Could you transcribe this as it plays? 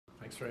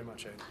Thanks very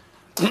much, Ed.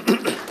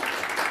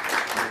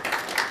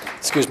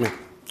 Excuse me.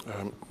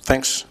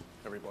 Thanks,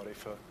 everybody,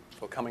 for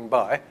coming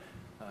by.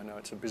 I know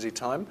it's a busy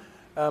time.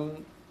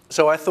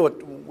 So I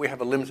thought we have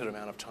a limited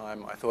amount of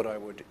time. I thought I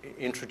would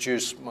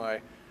introduce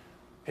my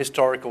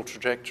historical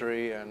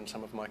trajectory and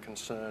some of my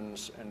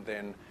concerns, and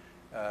then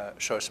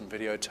show some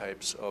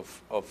videotapes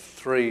of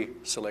 3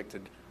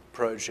 selected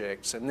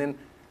projects, and then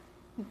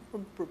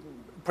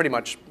pretty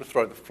much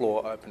throw the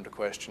floor open to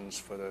questions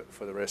for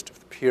the rest of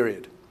the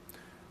period.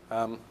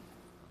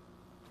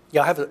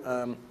 Yeah, I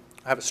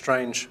have a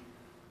strange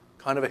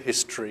kind of a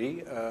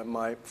history.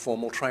 My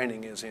formal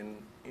training is in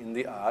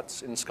the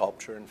arts, in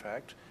sculpture, in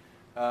fact,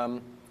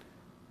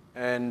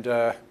 and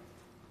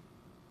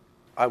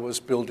I was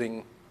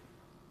building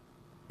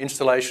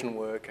installation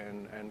work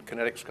and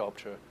kinetic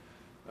sculpture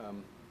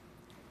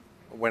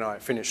when I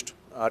finished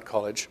art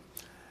college.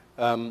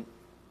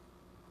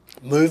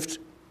 Moved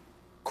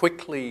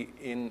quickly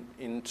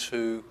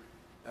into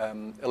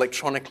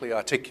electronically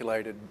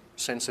articulated,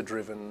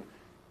 sensor-driven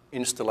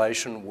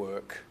installation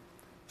work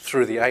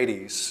through the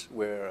 80s,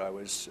 where I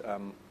was,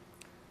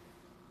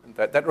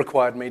 that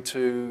required me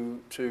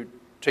to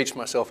teach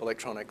myself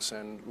electronics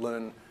and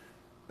learn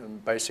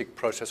basic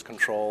process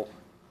control,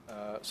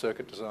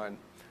 circuit design,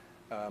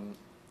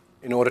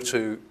 in order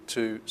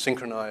to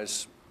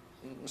synchronize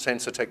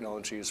sensor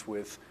technologies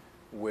with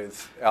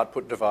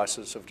output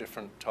devices of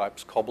different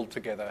types cobbled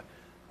together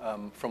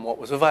from what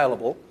was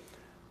available.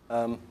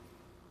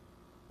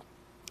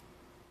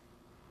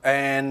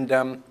 And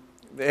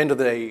the end of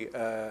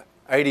the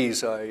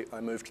 80s, I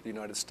moved to the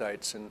United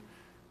States, and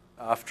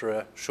after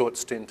a short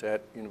stint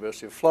at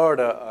University of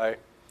Florida,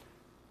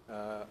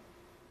 I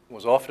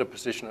was offered a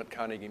position at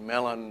Carnegie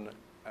Mellon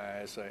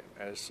as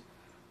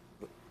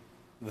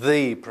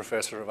the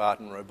professor of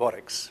art and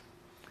robotics,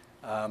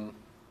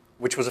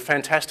 which was a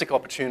fantastic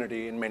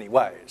opportunity in many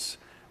ways.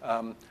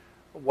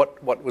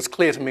 What was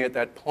clear to me at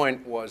that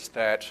point was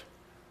that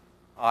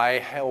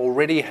I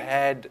already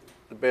had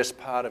the best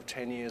part of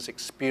 10 years'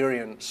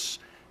 experience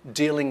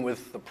dealing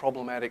with the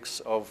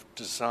problematics of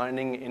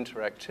designing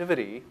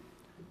interactivity,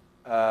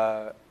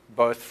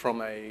 both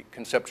from a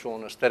conceptual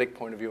and aesthetic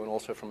point of view and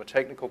also from a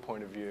technical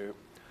point of view,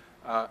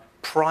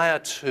 prior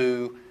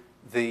to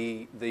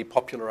the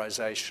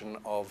popularization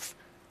of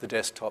the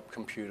desktop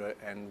computer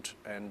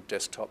and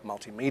desktop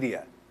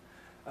multimedia.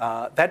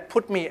 That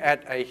put me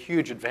at a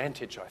huge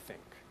advantage, I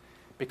think,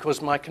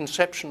 because my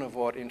conception of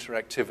what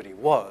interactivity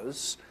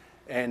was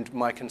and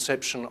my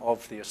conception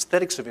of the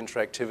aesthetics of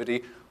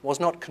interactivity was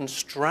not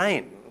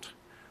constrained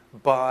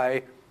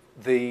by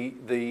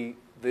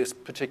this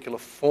particular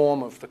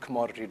form of the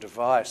commodity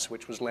device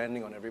which was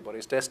landing on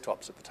everybody's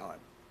desktops at the time.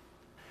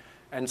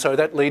 And so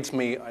that leads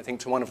me, I think,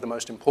 to one of the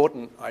most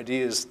important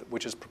ideas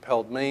which has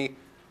propelled me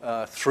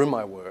through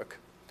my work,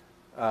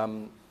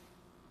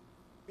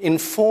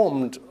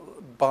 informed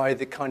by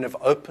the kind of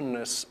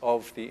openness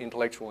of the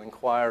intellectual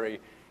inquiry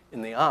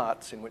in the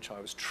arts in which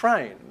I was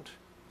trained.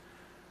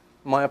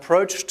 My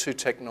approach to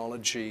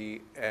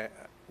technology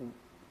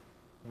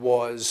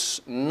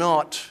was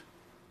not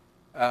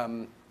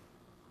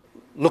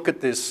look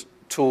at this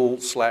tool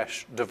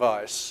 /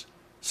 device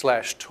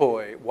 /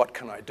 toy, what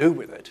can I do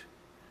with it?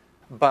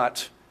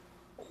 But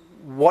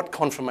what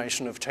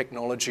conformation of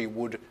technology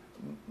would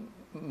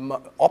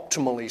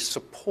optimally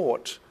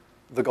support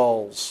the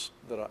goals,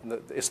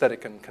 the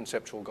aesthetic and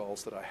conceptual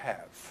goals that I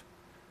have.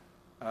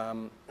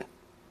 And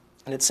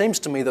it seems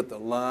to me that the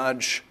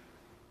large,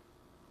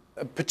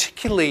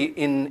 particularly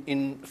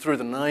through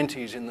the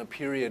 90s, in the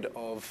period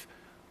of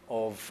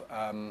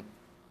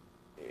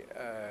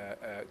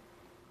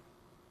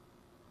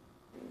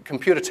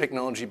computer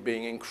technology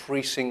being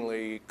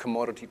increasingly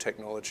commodity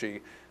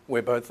technology,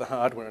 where both the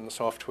hardware and the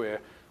software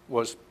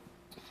was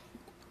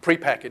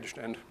prepackaged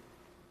and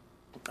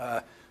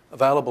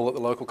available at the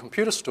local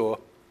computer store,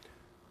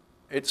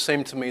 it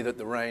seemed to me that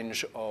the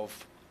range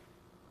of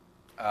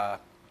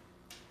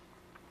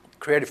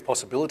creative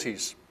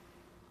possibilities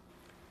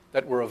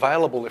that were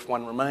available if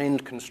one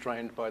remained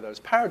constrained by those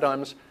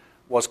paradigms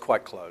was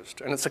quite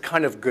closed. And it's a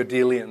kind of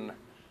Gödelian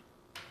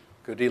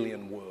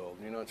world.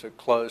 You know, it's a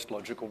closed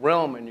logical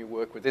realm, and you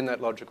work within that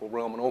logical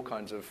realm, and all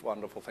kinds of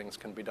wonderful things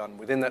can be done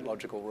within that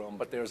logical realm,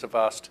 but there's a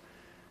vast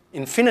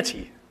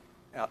infinity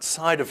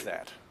outside of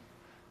that,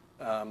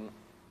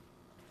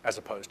 as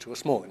opposed to a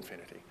small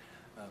infinity.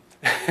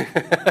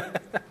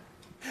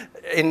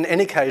 In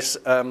any case,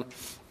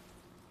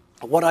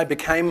 what I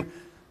became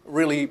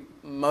really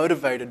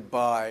motivated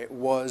by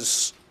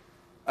was,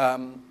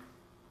 and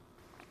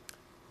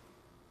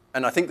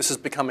I think this has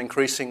become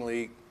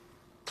increasingly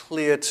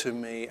clear to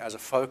me as a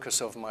focus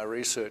of my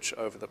research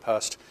over the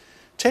past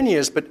 10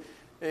 years, but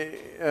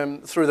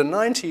through the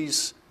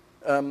 90s,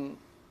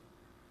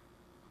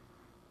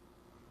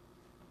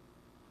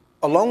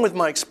 along with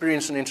my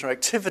experience in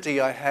interactivity,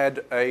 I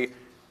had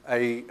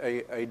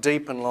a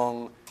deep and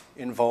long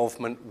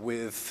involvement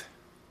with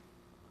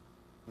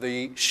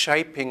the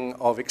shaping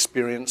of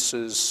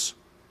experiences,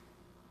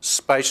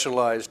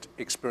 spatialized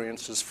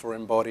experiences for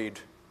embodied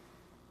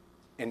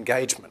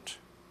engagement.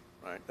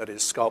 right? That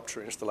is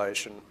sculpture,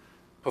 installation,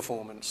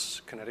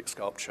 performance, kinetic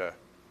sculpture.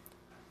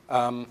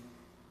 And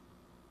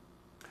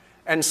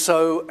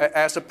so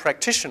as a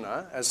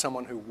practitioner, as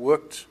someone who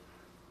worked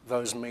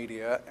those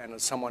media and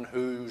as someone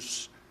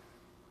whose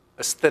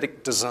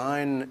aesthetic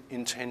design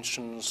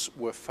intentions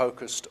were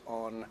focused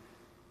on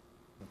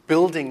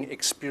building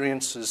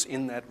experiences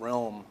in that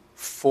realm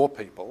for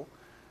people,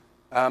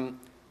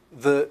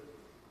 the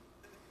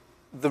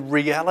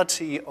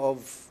reality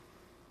of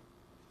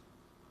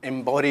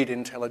embodied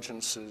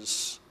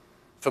intelligences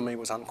for me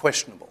was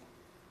unquestionable.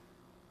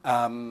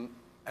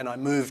 And I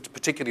moved,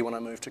 particularly when I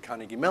moved to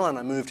Carnegie Mellon,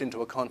 I moved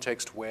into a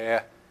context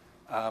where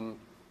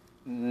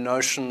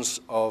notions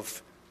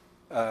of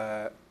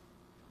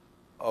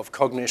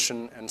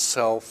cognition and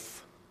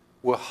self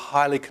were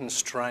highly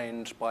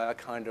constrained by a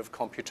kind of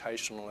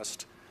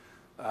computationalist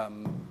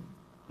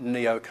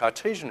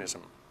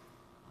neo-Cartesianism.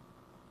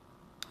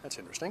 That's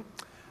interesting.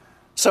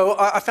 So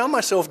I found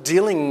myself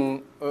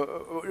dealing,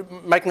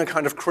 making a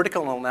kind of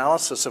critical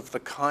analysis of the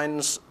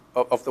kinds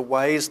of the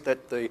ways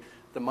that the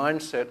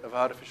mindset of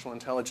artificial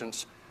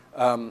intelligence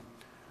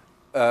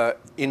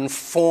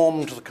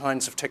informed the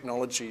kinds of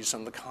technologies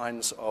and the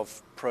kinds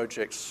of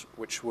projects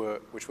which were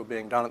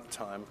being done at the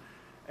time,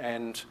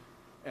 and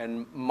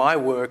my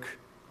work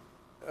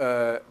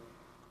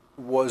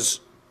was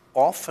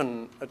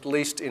often, at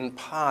least in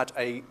part,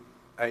 a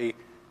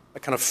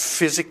kind of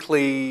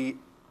physically,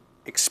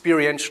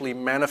 experientially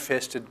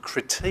manifested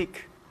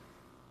critique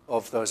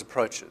of those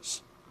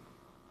approaches.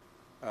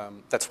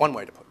 That's one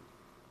way to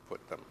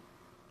put them.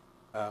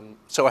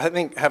 So I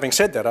think, having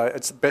said that,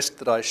 it's best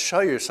that I show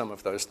you some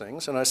of those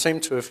things, and I seem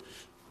to have,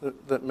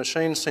 the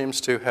machine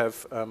seems to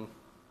have,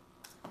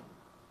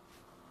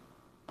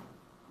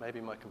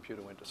 maybe my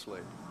computer went to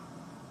sleep.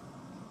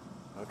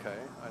 Okay,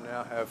 I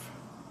now have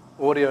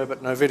audio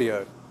but no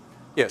video.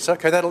 Yes,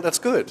 okay, that's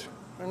good.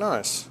 Very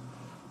nice.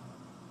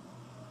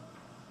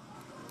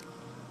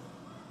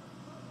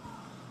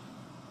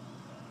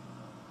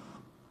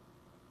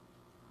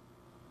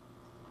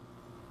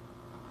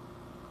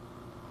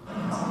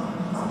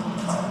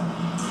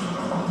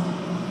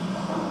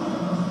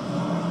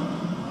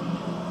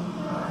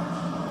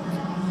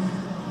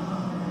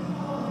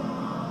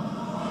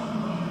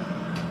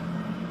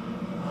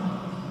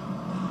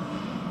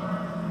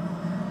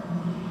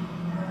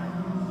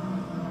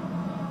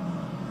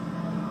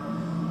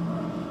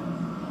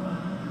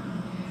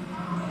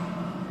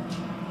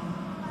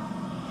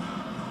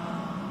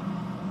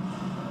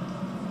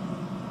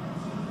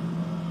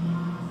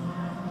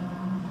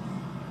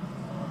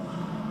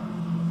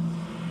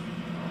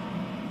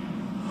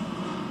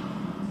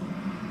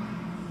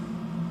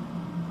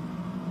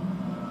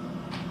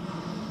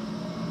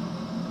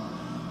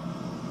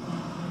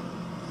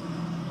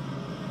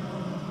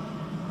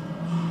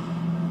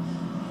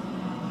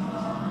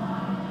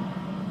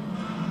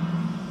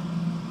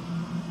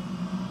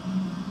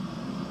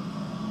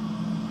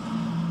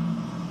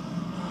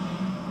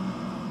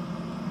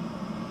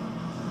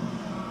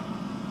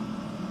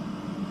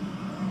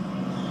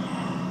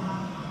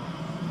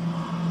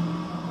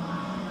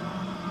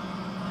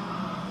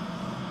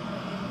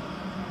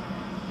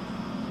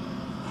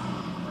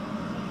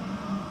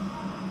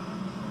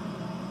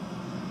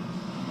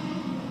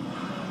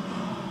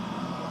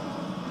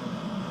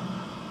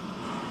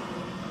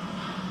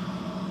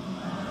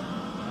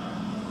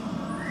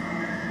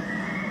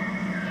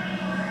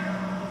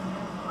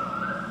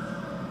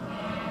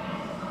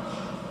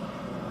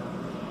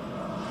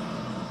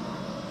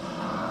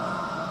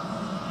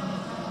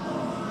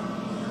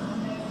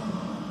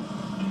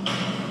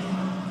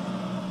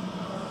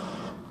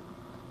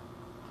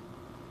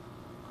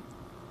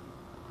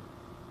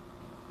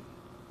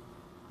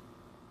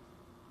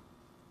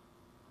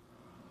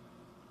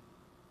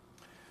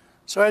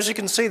 So as you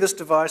can see, this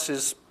device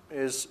is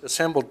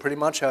assembled pretty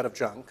much out of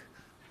junk.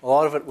 A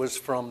lot of it was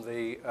from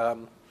the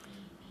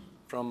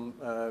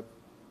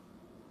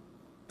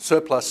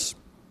surplus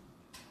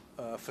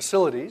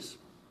facilities.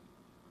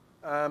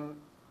 But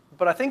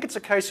I think it's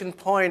a case in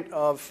point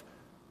of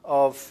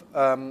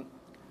kind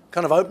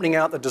of opening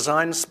out the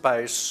design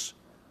space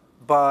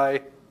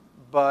by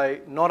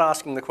not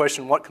asking the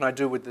question, what can I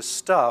do with this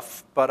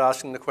stuff, but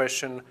asking the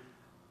question,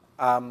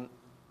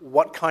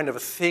 what kind of a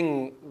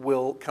thing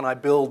can I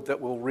build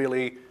that will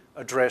really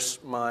address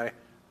my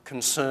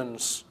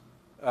concerns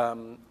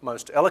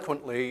most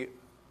eloquently?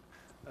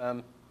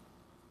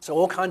 So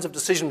all kinds of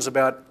decisions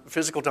about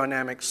physical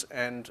dynamics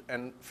and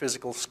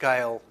physical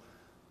scale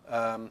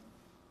were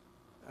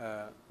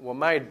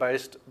made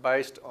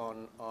based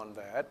on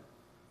that.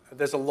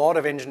 There's a lot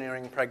of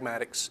engineering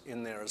pragmatics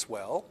in there as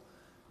well.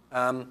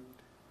 And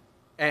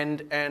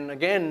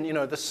again, you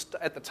know,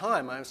 at the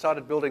time, I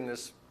started building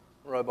this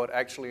robot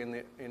actually in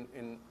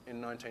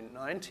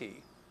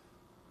 1990,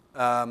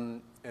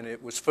 and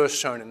it was first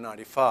shown in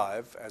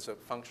 95 as a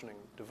functioning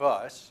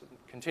device. It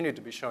continued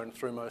to be shown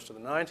through most of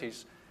the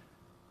 90s.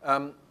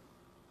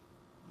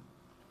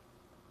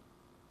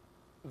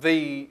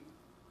 The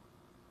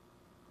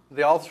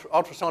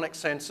ultrasonic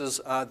sensors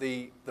are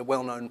the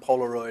well-known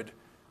Polaroid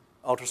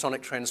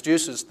ultrasonic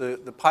transducers,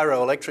 the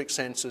pyroelectric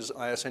sensors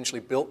I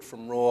essentially built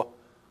from raw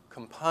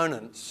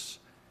components,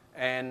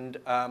 and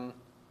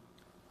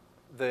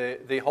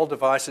the whole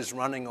device is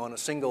running on a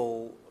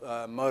single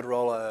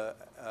Motorola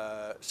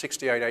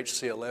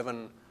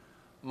 68HC11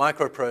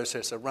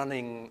 microprocessor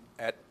running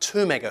at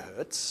 2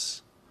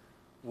 megahertz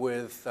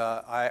with,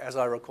 as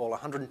I recall,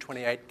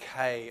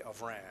 128K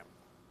of RAM.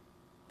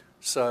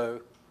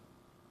 So,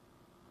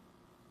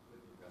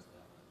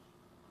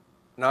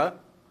 no?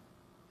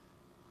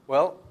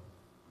 Well,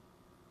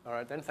 all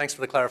right then, thanks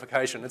for the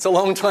clarification. It's a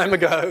long time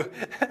ago,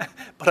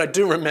 but I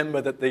do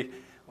remember that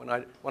when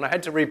I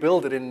had to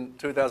rebuild it in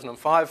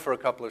 2005 for a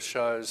couple of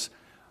shows,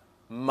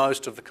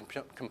 most of the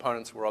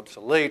components were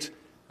obsolete,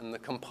 and the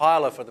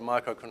compiler for the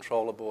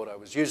microcontroller board I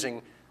was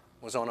using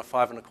was on a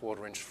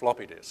 5¼ inch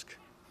floppy disk.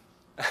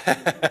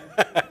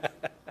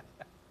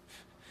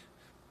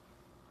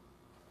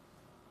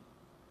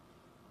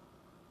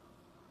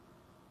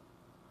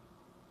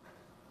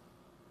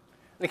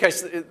 In any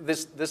case,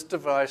 this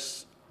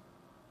device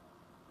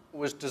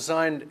was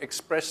designed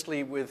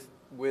expressly with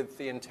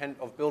the intent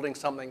of building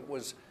something that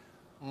was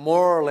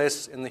more or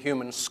less in the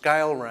human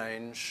scale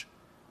range,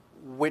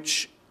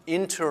 which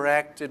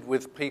interacted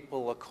with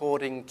people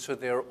according to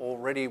their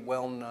already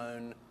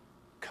well-known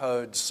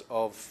codes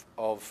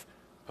of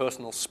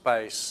personal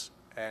space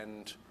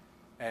and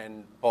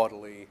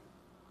bodily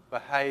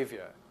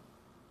behavior.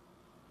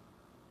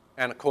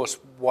 And of course,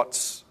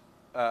 what's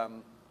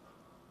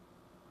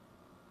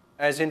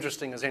as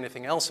interesting as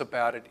anything else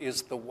about it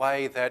is the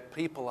way that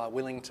people are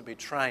willing to be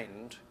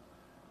trained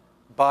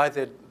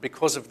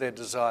because of their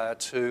desire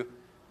to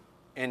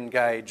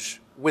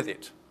engage with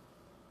it.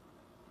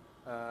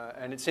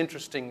 And it's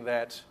interesting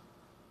that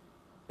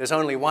there's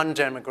only one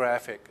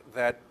demographic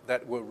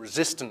that were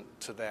resistant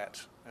to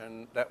that,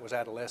 and that was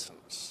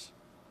adolescents.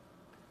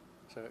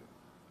 So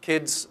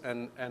kids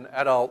and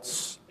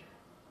adults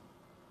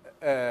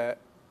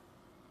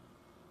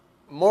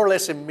more or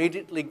less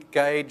immediately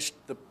gauged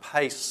the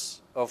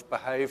pace of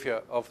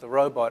behavior of the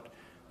robot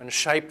and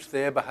shaped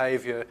their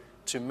behavior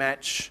to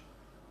match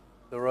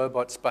the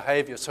robot's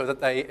behavior so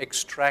that they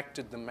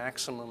extracted the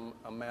maximum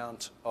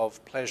amount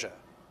of pleasure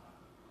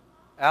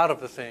out of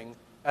the thing.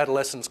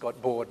 Adolescents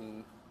got bored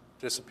and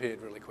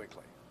disappeared really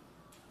quickly.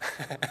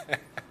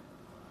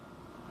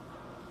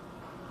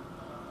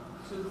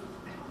 So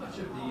how much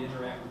of the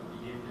interactive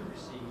behavior we're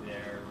seeing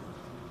there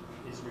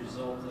is a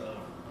result of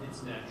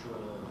its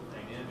natural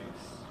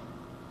dynamics?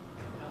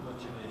 How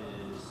much of it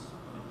is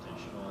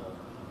intentional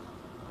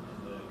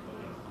in the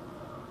coding?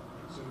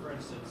 So for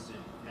instance,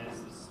 it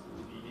has this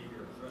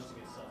behavior of thrusting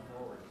itself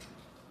forward.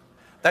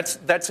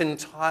 That's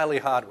entirely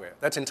hardware.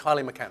 That's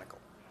entirely mechanical.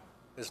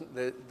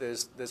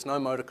 There's no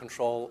motor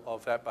control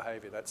of that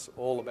behavior. That's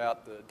all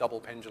about the double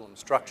pendulum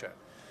structure.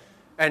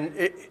 And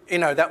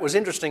that was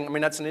interesting. I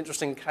mean, that's an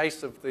interesting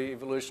case of the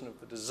evolution of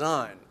the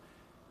design,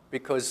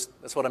 because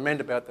that's what I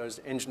meant about those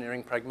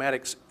engineering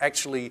pragmatics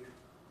actually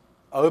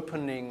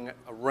opening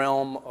a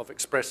realm of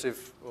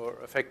expressive or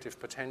effective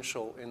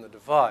potential in the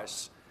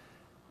device.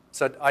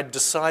 So I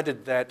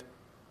decided that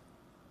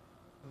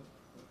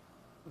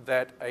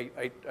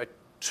a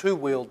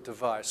two-wheeled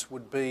device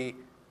would be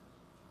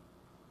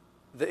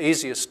the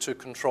easiest to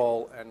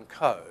control and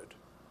code,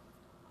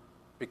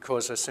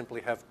 because I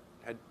simply had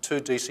two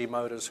DC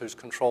motors whose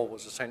control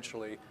was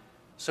essentially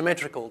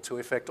symmetrical to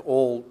effect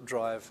all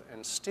drive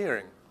and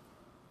steering.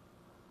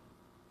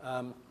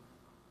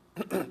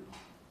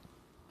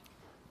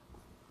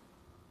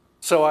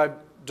 So I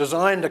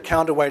designed a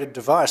counterweighted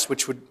device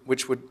which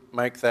would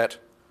make that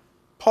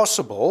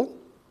possible.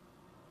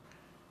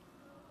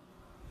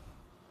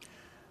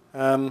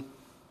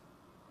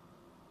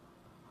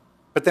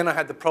 But then I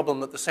had the problem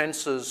that the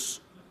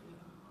sensors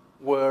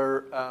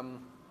were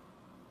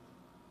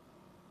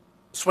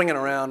swinging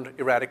around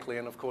erratically,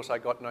 and of course I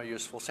got no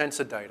useful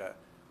sensor data.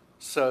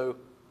 So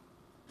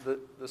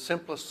the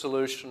simplest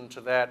solution to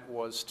that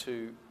was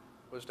to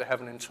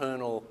have an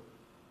internal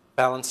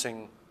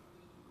balancing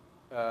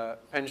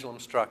pendulum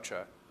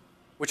structure,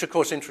 which of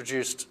course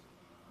introduced,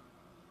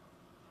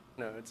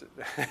 it's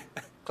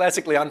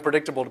classically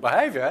unpredictable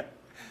behavior,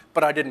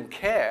 but I didn't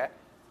care.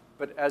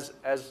 But as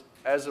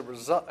a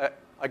result,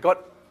 I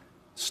got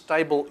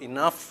stable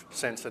enough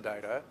sensor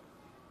data,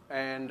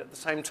 and at the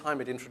same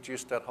time it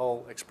introduced that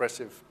whole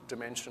expressive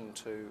dimension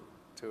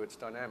to its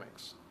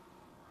dynamics.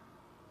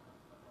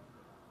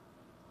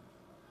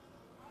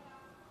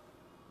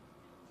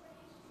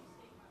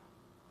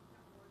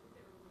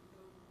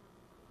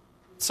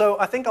 So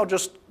I think I'll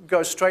just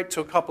go straight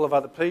to a couple of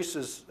other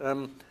pieces.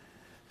 Of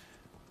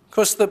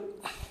course, the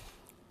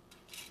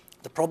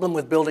problem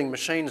with building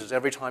machines is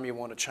every time you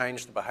want to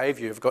change the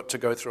behavior, you've got to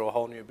go through a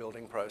whole new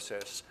building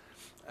process,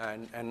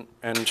 and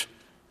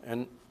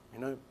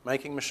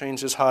making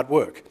machines is hard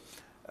work.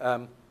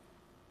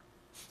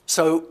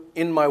 So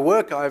in my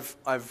work, I've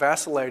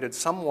vacillated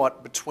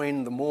somewhat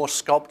between the more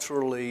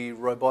sculpturally,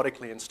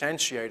 robotically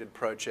instantiated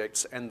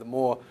projects and the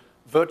more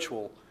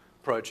virtual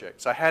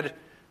projects. I had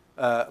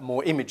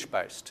more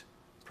image-based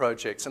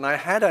projects, and I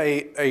had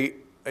a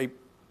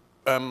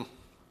a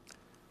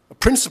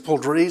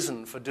principled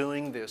reason for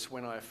doing this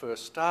when I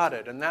first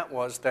started, and that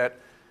was that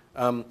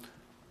a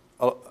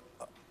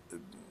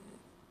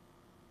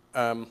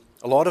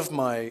lot of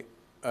my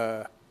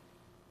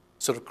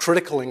sort of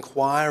critical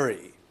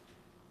inquiry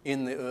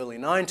in the early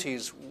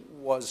 90s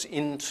was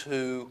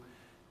into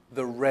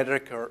the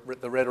rhetoric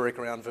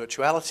around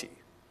virtuality.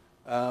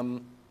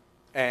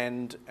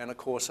 And of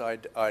course,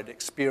 I'd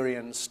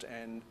experienced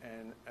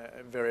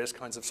various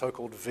kinds of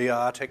so-called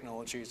VR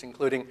technologies,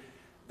 including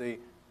the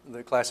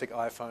classic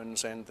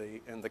iPhones and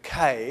the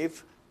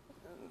cave.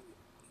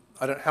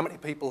 I don't know how many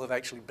people have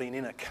actually been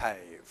in a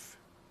cave.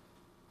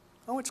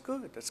 Oh, it's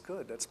good. That's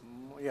good.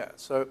 Yeah.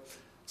 So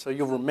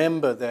you'll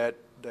remember that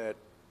they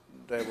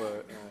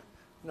were.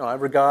 I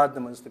regard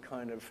them as the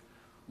kind of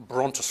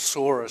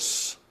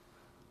brontosaurus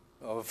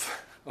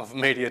of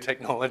media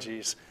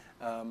technologies.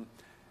 There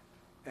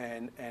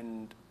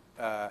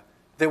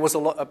was a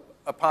lot,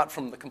 apart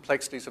from the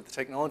complexities of the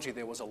technology,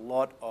 there was a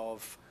lot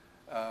of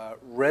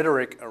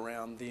rhetoric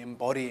around the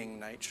embodying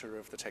nature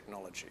of the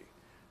technology.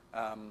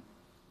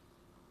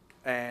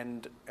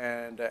 And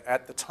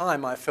at the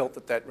time, I felt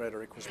that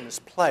rhetoric was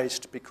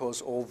misplaced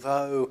because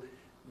although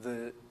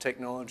the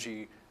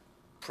technology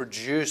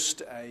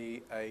produced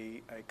a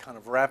kind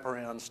of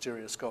wraparound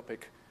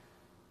stereoscopic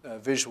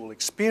visual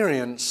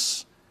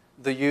experience,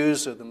 the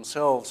user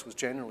themselves was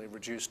generally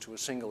reduced to a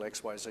single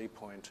XYZ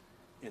point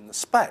in the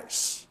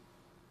space.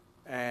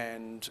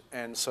 And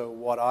so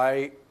what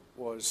I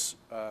was,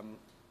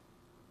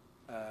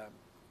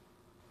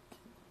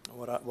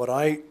 what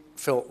I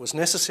felt was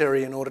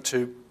necessary in order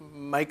to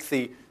make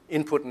the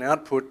input and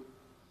output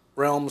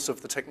realms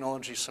of the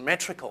technology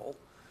symmetrical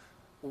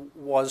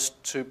was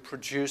to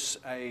produce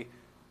a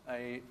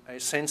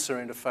sensor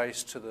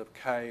interface to the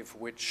cave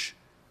which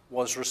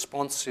was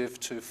responsive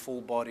to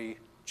full body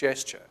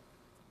gesture.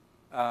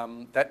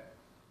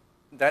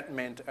 That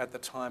meant at the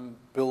time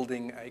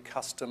building a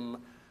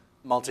custom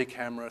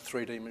multi-camera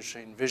 3D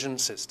machine vision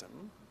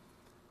system,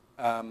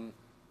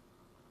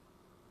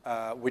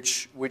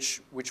 which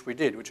we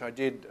did, which I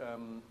did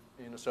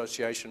in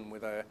association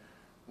with a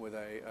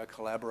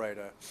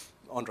collaborator,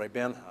 Andre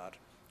Bernhard,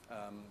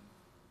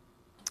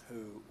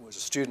 who was a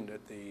student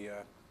at the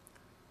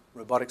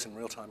Robotics and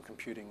Real-Time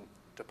Computing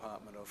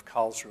Department of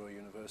Karlsruhe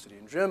University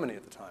in Germany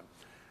at the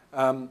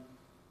time.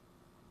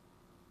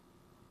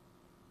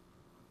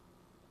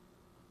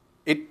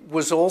 It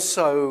was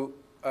also,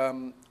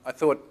 I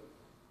thought,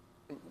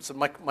 so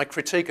my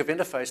critique of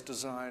interface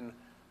design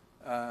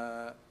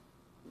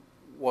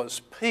was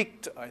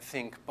piqued, I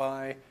think,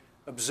 by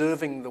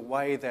observing the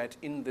way that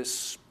in this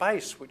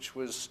space, which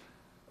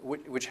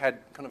had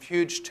kind of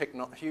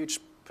huge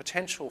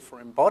potential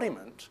for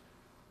embodiment,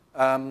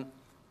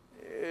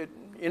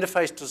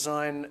 interface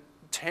design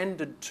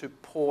tended to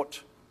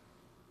port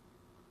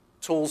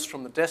tools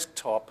from the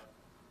desktop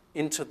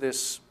into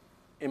this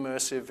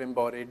immersive,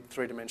 embodied,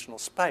 three-dimensional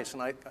space.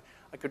 And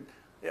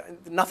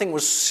nothing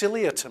was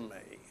sillier to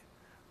me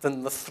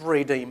than the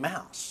 3D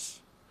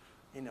mouse.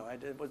 I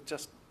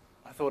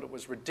thought it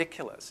was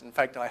ridiculous. In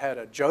fact, I had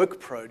a joke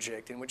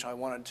project in which I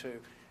wanted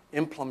to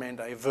implement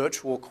a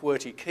virtual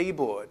QWERTY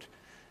keyboard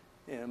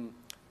in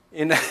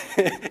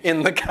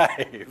the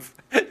cave,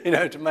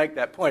 to make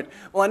that point.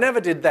 Well, I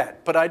never did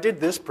that, but I did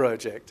this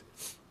project,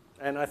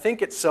 and I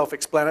think it's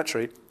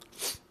self-explanatory.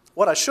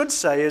 What I should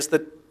say is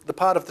that the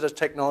part of the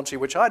technology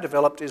which I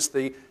developed is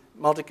the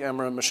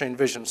multi-camera machine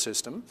vision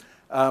system,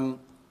 and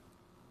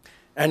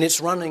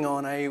it's running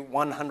on a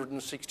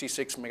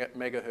 166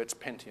 megahertz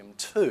Pentium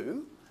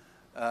 2,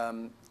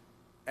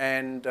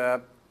 and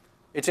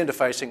it's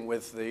interfacing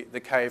with the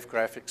Cave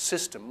graphics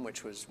system,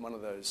 which was one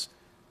of those,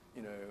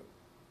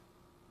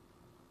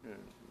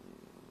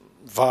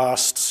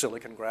 vast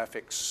silicon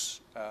graphics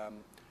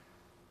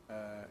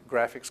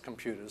graphics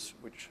computers,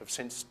 which have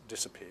since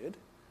disappeared.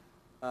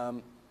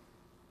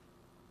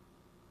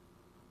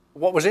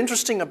 What was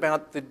interesting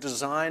about the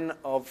design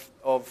of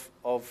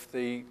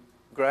the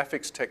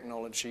graphics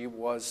technology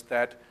was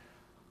that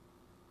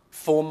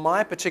for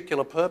my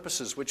particular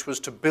purposes, which was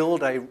to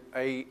build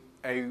a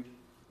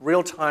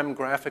real-time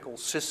graphical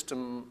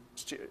system,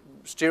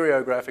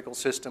 stereographical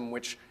system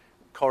which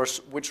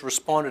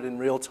responded in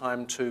real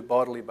time to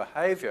bodily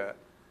behavior,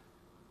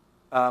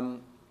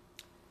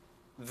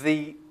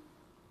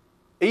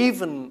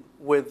 even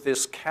with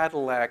this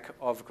Cadillac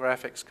of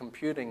graphics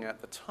computing at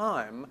the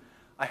time,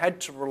 I had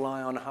to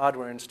rely on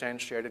hardware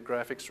instantiated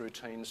graphics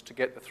routines to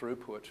get the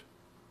throughput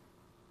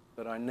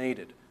that I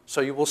needed.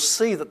 So you will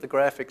see that the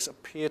graphics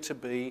appear to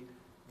be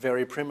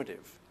very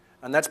primitive.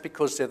 And that's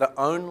because they're the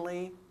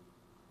only,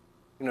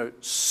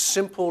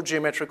 simple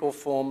geometrical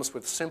forms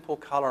with simple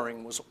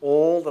coloring was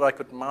all that I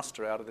could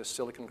muster out of this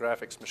silicon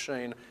graphics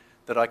machine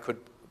that I could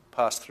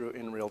pass through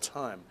in real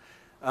time.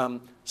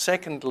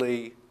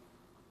 Secondly,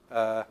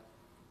 the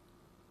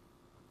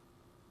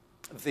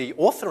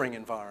authoring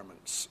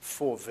environments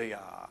for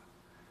VR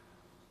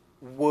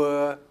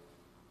were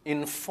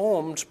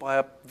informed by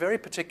a very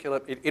particular,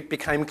 it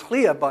became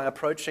clear by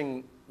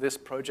approaching this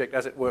project,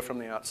 as it were, from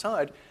the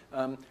outside,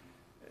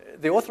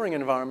 the authoring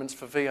environments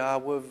for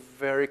VR were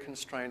very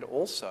constrained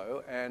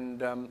also,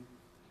 and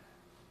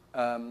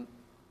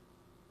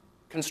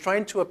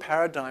constrained to a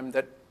paradigm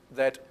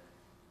that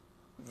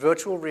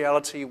virtual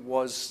reality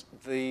was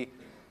the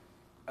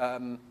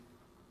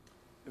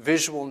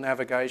visual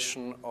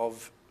navigation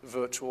of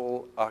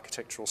virtual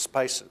architectural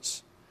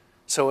spaces.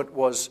 So it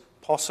was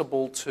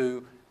possible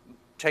to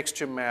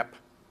texture map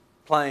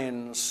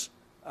planes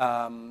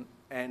and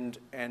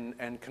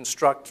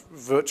construct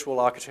virtual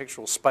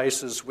architectural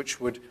spaces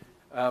which would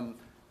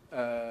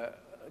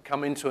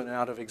come into and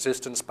out of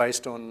existence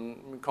based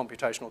on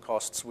computational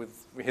costs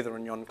with hither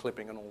and yon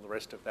clipping and all the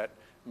rest of that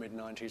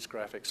mid-90s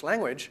graphics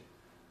language.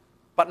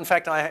 But in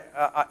fact,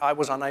 I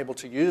was unable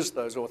to use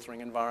those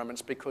authoring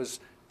environments because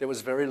there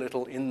was very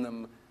little in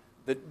them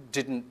that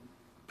didn't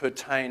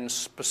pertain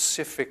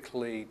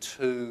specifically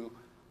to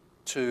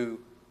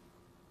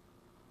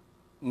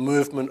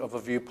movement of a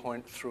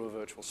viewpoint through a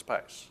virtual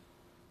space.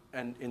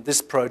 And in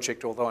this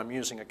project, although I'm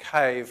using a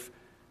cave,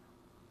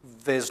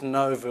 there's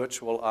no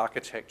virtual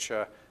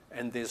architecture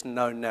and there's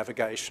no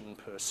navigation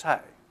per se.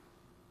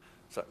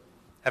 So,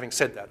 having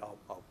said that,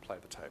 I'll play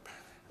the tape,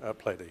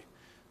 play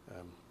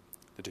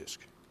the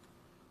disc.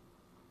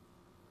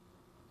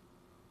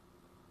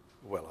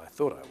 Well, I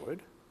thought I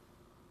would.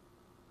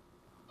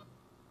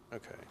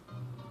 Okay.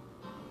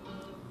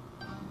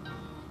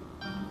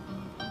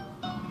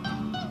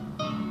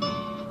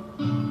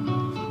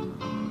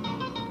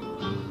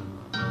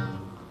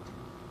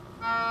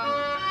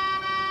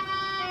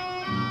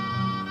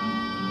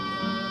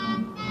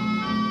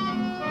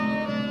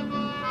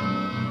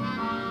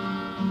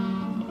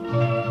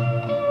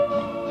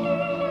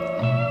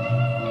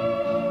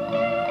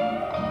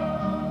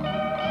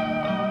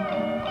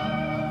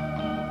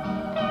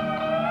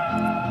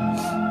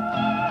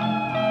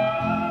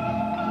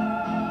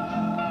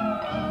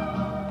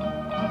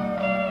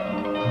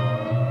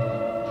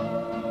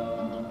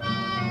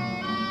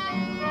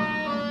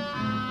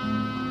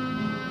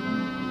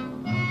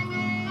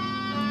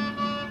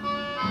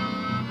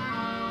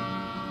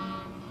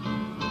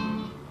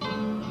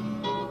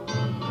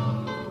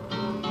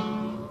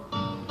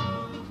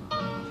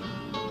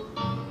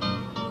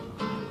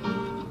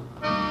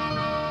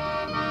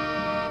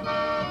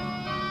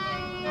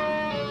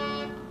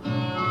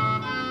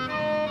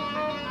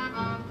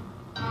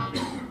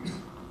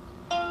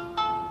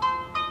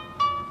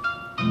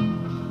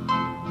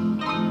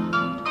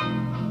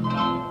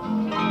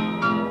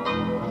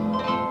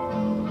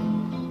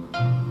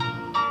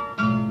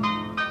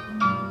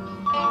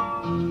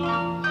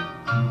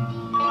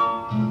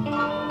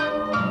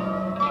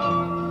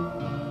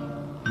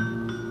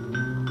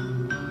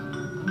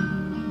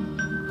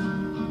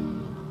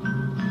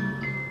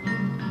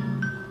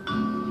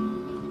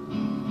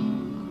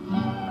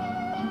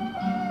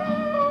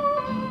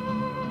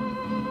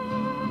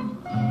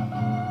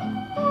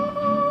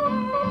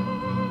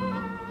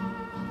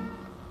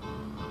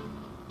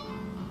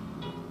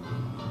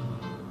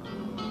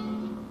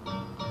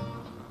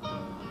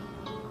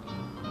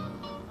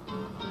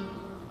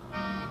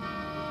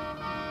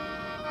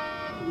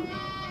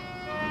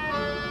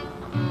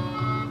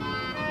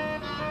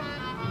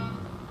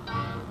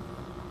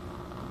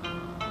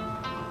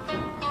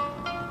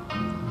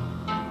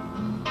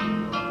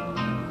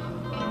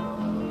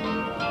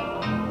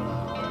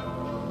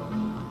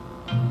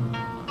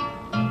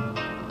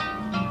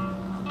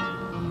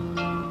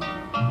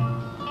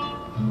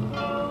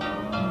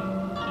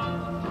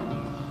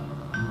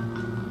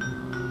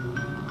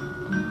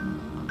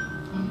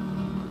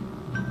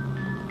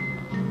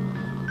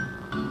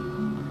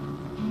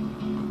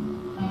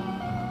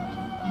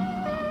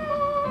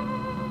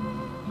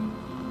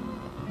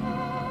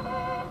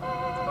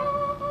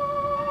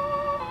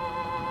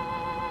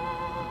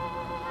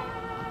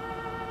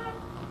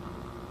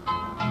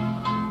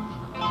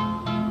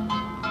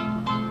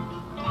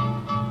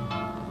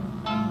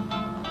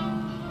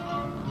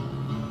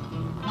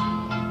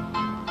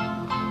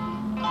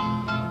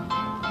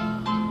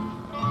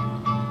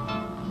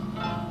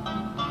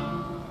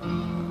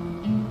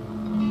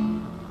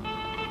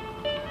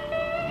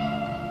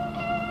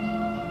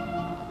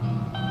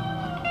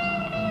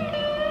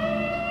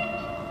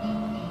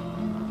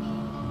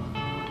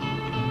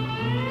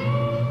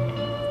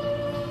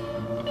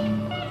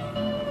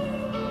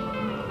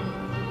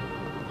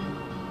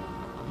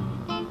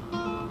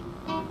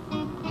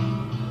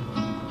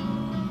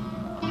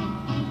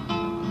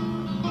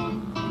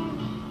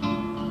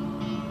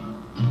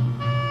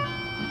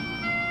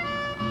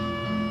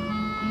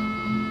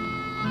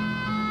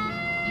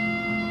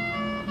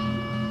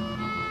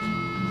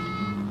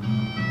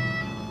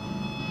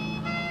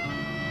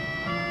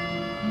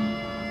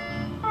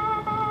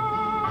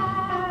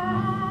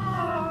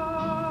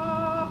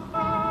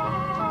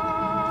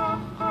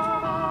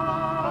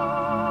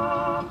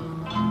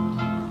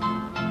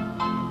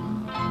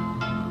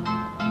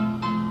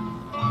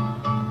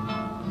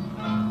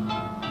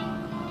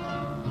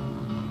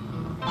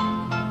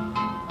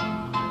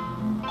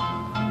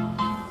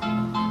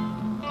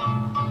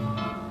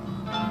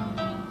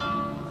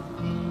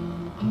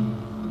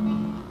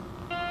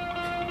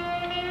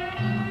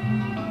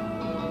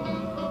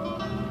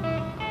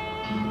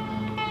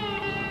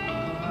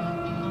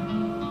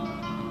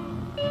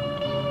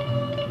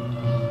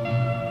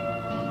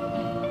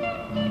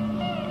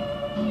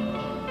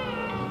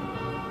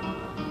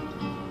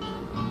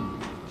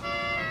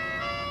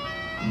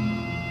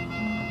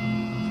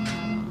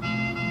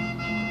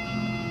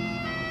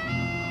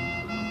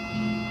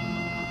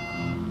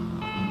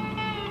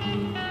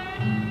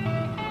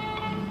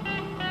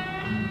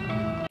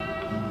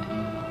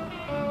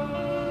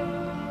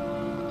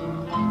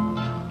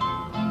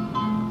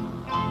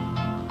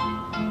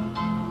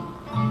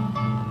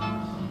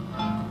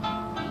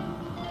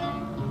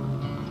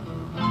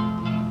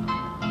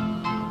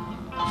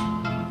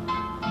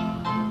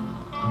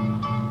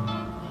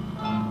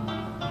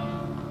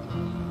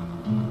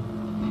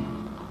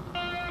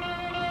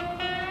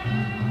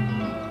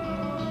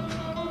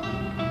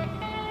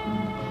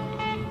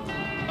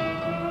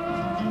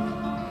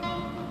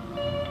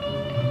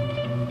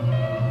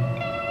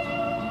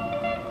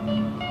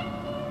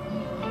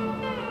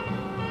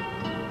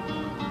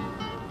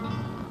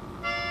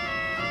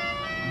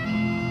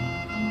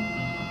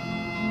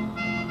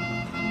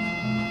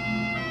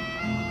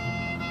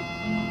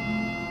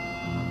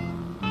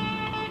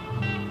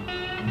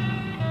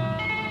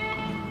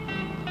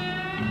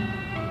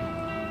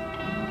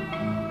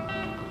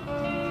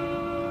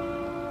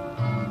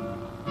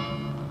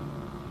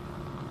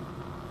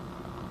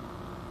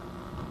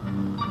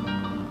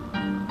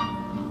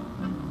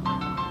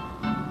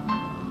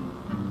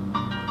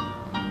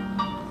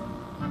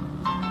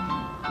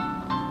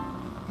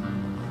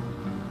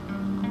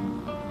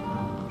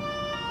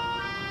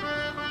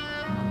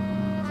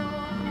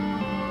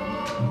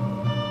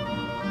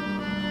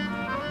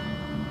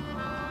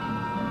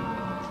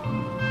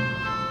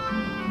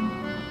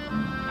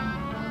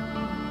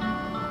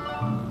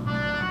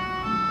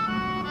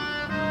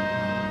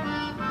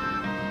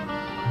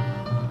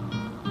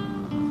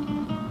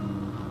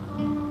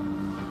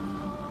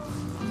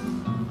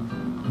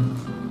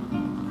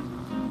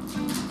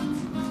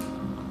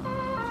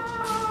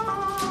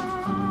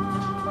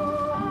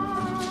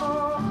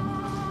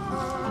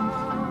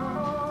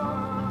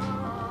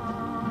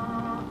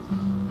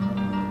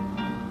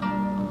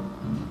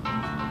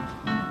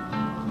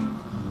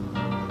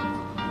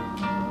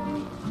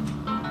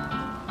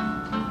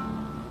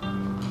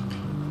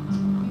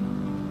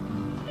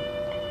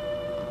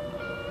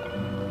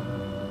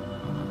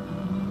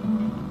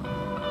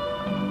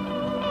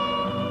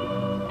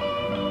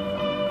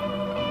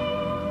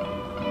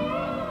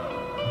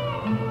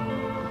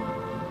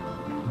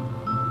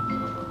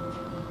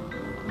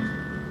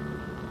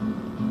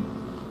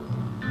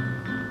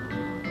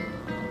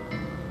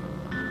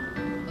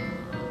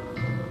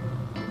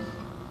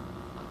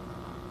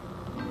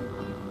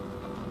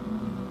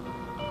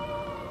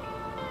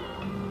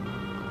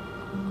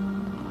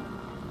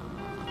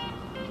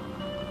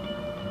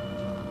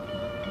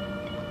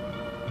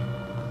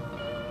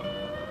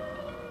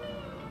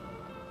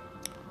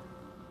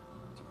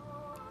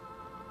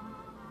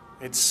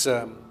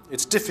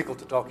 it's difficult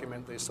to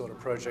document these sort of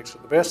projects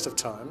at the best of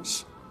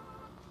times.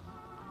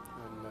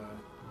 And,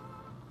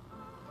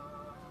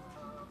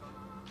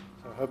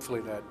 so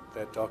hopefully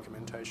that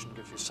documentation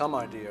gives you some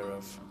idea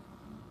of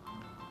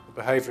the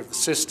behavior of the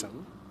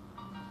system.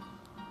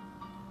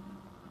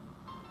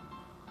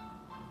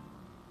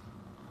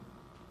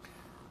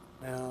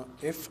 Now,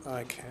 if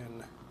I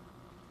can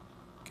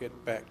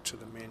get back to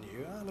the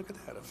menu. Ah, look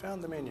at that, I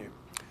found the menu.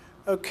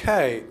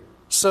 Okay,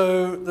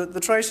 so the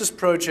Traces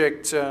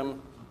project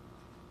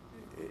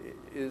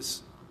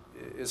is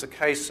a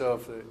case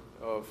of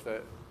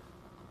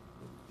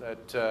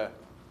that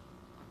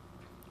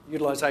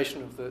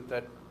utilization of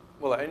that.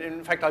 Well,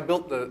 in fact, I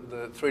built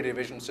the 3D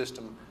vision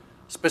system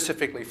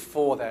specifically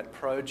for that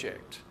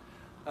project.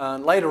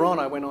 Later on,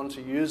 I went on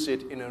to use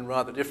it in a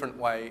rather different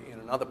way in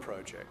another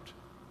project.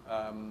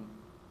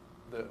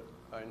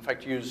 I, in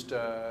fact, used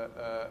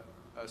a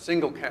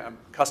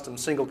custom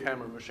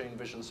single-camera machine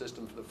vision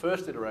system for the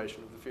first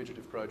iteration of the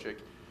Fugitive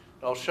project.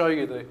 But I'll show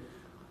you the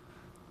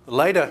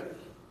later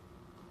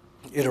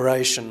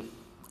iteration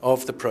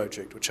of the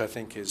project, which I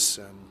think is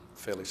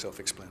fairly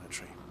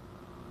self-explanatory.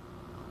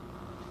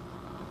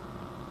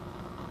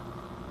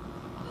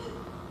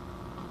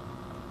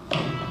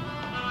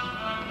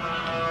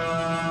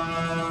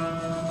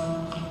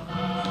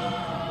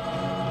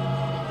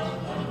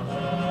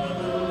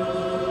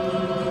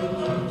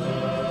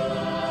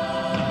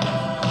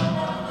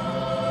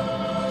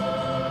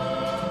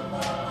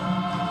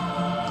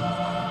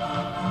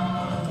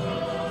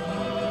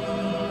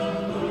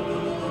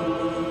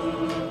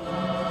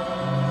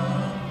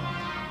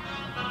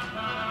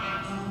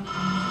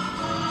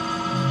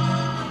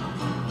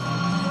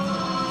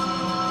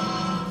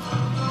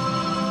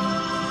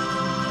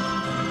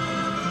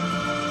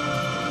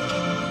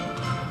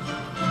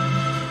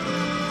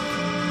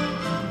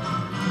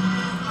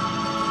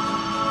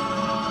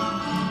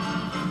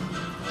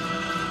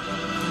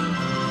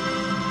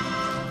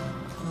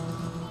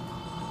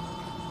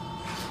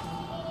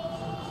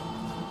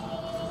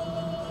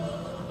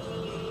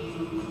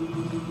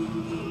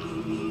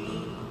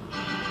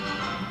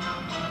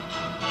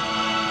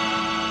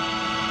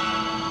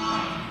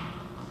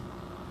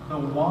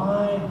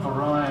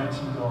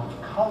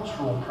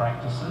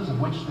 Practices,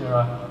 of which there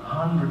are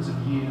hundreds of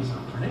years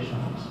of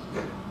traditions,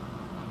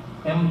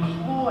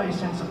 employ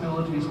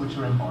sensibilities which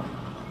are embodied.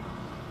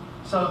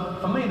 So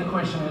for me the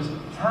question is,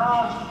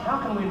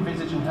 how can we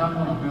envisage and how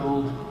can we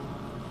build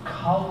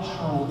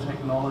cultural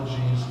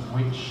technologies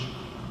which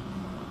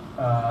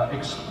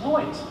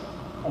exploit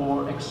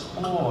or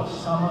explore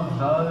some of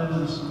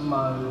those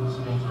modes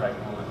of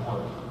interacting with the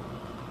world?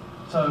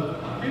 So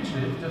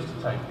Fugitive, just to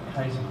take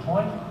a case in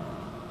point,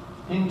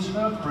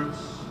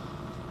 interprets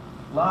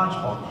large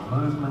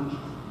bodily movement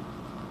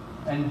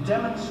and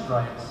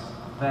demonstrates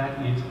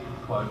that it,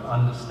 quote,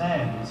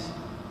 understands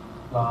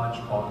large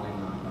bodily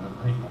movement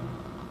of people.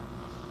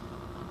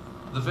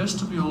 The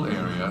vestibule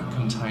area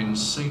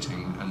contains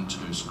seating and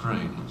 2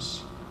 screens.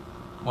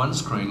 One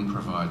screen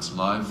provides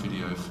live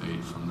video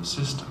feed from the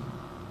system,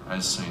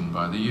 as seen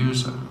by the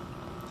user.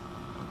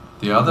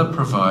 The other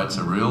provides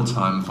a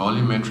real-time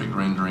volumetric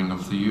rendering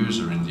of the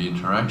user in the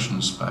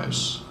interaction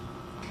space,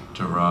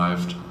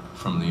 derived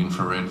from the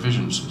infrared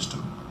vision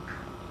system.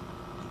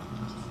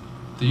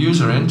 The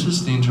user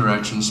enters the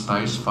interaction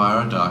space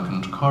via a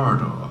darkened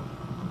corridor.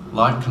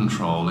 Light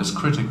control is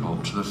critical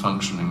to the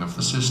functioning of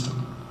the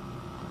system.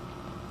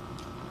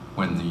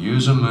 When the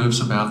user moves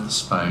about the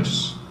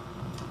space,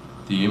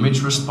 the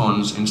image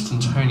responds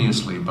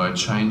instantaneously by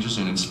changes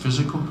in its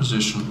physical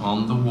position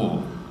on the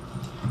wall,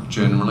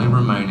 generally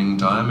remaining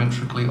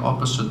diametrically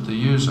opposite the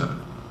user.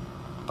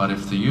 But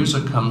if the user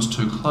comes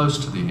too close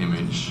to the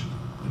image,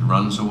 it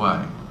runs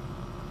away.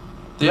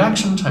 The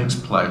action takes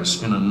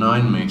place in a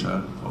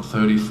 9-metre or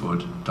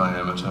 30-foot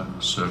diameter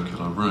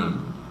circular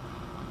room.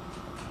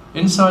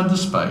 Inside the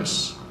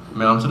space,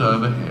 mounted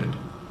overhead,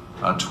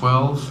 are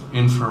 12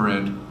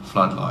 infrared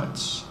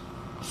floodlights,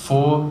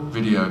 4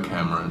 video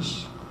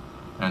cameras,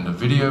 and a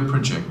video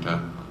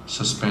projector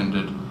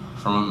suspended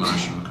from a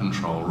motion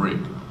control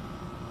rig.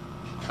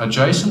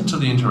 Adjacent to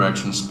the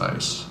interaction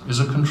space is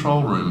a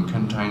control room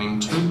containing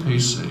 2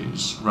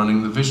 PCs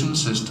running the vision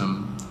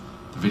system,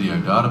 the video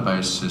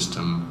database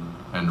system,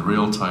 and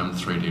real-time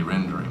 3D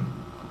rendering.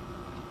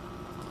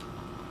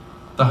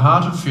 The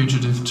heart of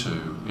Fugitive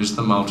II is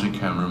the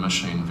multi-camera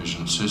machine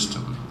vision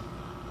system.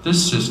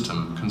 This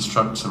system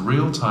constructs a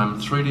real-time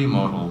 3D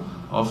model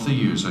of the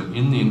user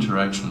in the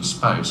interaction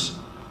space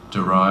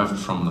derived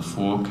from the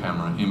 4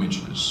 camera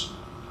images.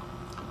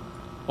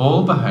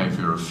 All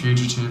behaviour of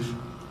Fugitive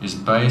is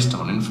based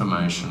on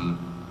information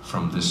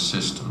from this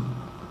system.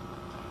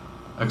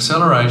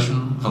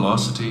 Acceleration,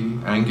 velocity,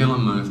 angular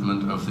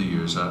movement of the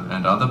user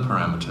and other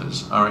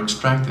parameters are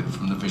extracted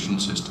from the vision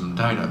system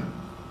data.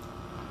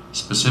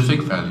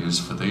 Specific values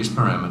for these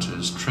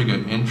parameters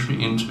trigger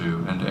entry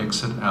into and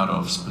exit out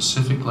of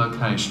specific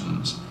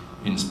locations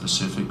in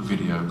specific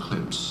video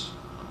clips.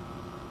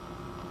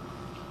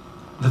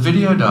 The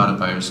video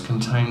database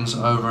contains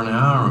over an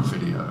hour of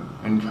video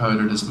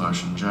encoded as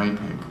motion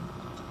JPEG.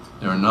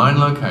 There are 9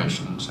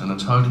 locations and a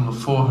total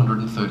of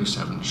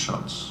 437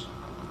 shots.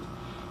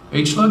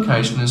 Each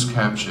location is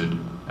captured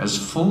as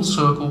full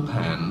circle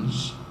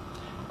pans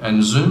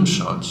and zoom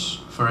shots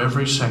for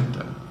every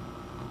sector.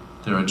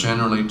 There are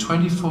generally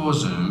 24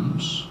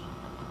 zooms,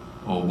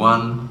 or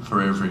 1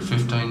 for every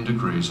 15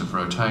 degrees of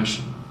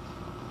rotation.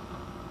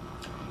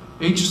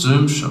 Each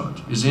zoom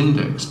shot is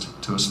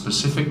indexed to a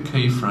specific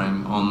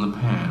keyframe on the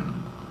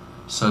pan,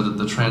 so that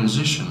the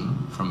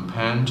transition from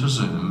pan to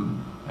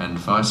zoom and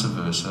vice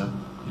versa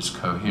is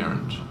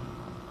coherent.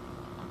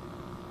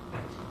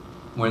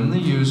 When the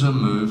user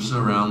moves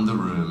around the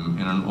room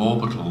in an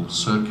orbital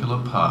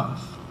circular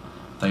path,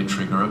 they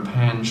trigger a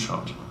pan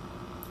shot.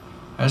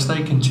 As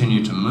they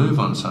continue to move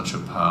on such a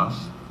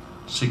path,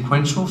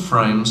 sequential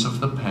frames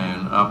of the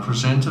pan are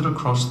presented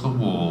across the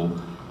wall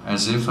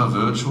as if a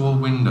virtual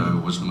window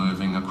was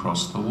moving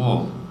across the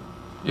wall.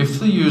 If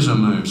the user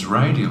moves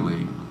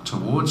radially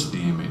towards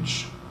the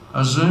image,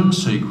 a zoom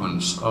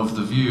sequence of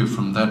the view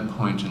from that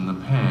point in the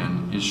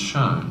pan is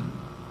shown.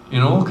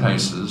 In all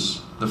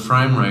cases, the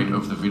frame rate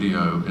of the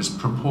video is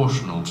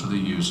proportional to the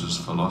user's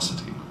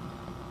velocity.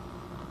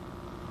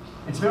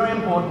 It's very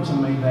important to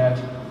me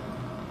that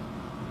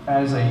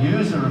as a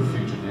user of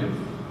Fugitive,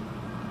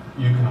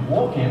 you can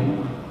walk in,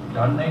 you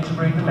don't need to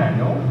read the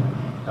manual,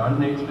 you don't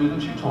need to do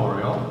the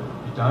tutorial,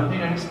 you don't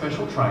need any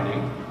special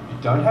training, you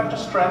don't have to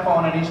strap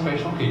on any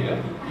special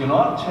gear, you're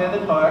not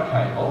tethered by a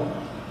cable,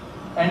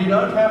 and you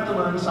don't have to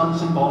learn some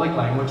symbolic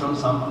language on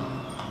some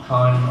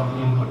kind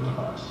of input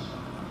device.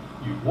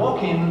 You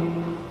walk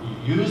in,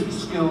 you use the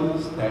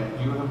skills that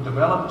you have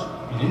developed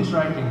in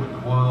interacting with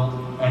the world,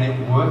 and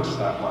it works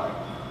that way.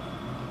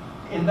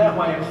 In that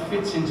way, it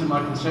fits into my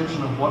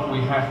conception of what we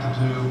have to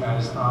do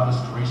as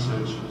artist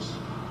researchers.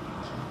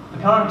 The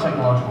current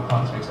technological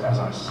context, as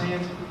I see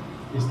it,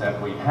 is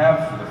that we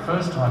have, for the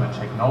first time, a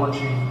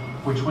technology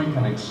which we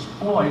can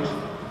exploit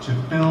to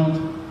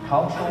build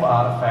cultural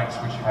artifacts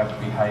which have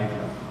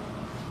behaviour.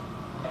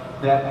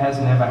 That has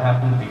never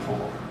happened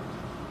before.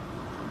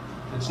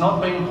 It's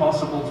not been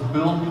possible to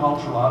build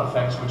cultural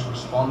artifacts which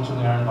respond to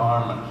their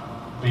environment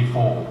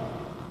before.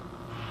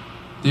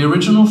 The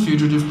original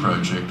Fugitive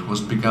project was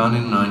begun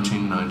in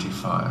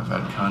 1995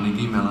 at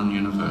Carnegie Mellon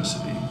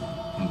University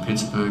in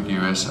Pittsburgh,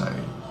 USA,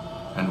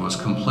 and was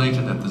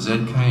completed at the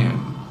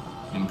ZKM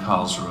in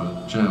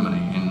Karlsruhe,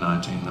 Germany in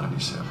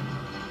 1997.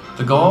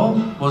 The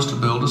goal was to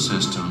build a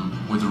system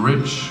with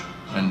rich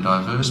and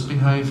diverse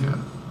behaviour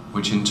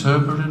which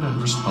interpreted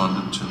and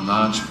responded to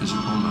large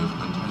physical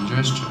movement and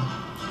gesture.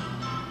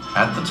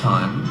 At the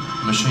time,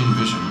 machine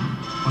vision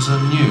was a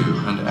new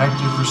and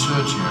active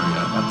research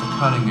area at the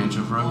cutting edge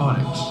of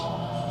robotics,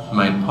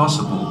 made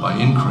possible by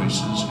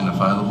increases in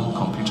available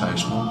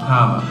computational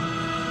power.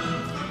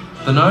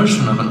 The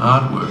notion of an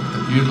artwork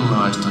that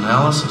utilised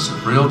analysis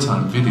of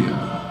real-time video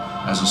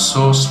as a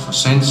source for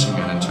sensing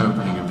and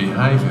interpreting a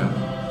behaviour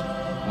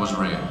was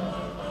rare.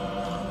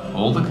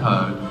 All the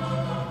code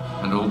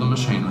and all the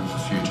machinery for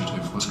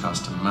Fugitive was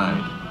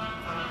custom-made.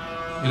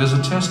 It is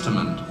a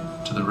testament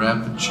to the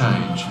rapid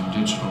change in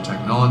digital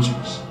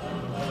technologies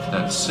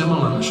that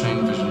similar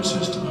machine vision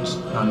systems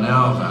are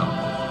now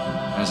available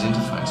as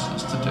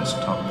interfaces to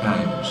desktop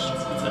games.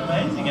 It's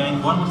amazing. I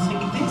mean, one would think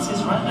this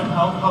is random.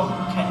 How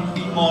can it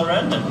be more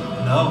random?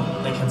 No,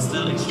 they can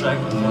still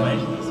extract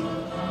information.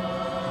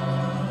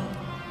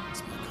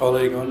 It's my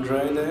colleague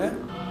Andre there.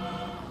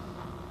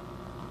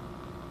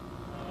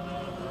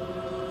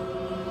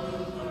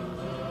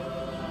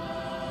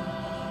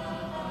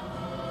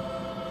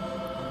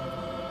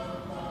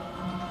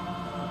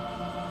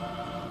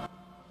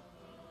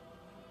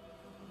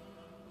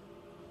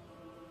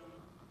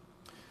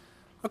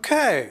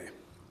 Okay,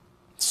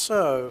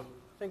 so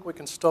I think we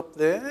can stop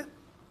there.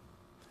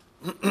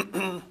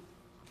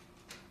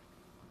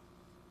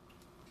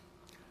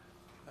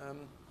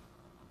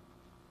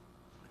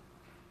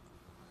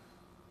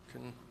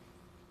 Can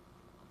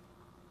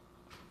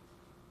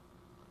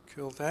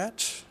kill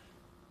that.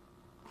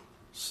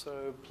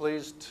 So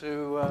pleased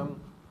to,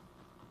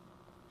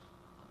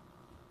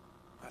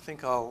 I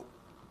think I'll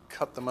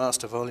cut the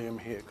master volume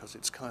here because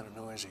it's kind of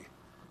noisy.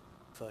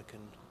 If I can.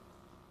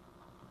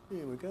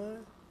 Here we go.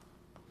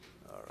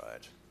 All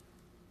right.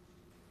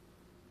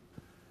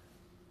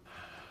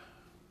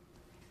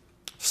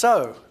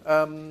 So,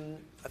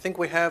 I think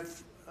we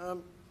have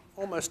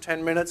almost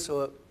 10 minutes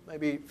or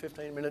maybe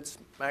 15 minutes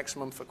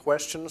maximum for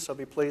questions. I'll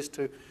be pleased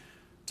to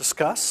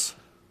discuss.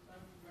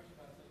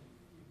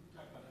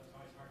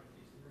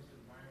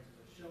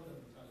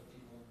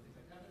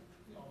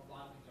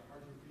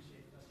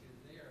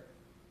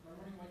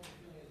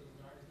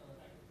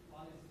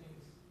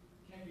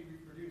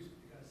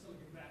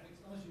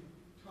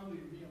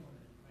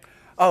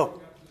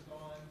 Oh.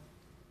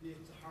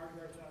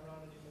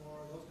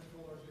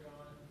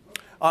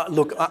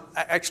 Look,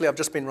 actually, I've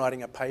just been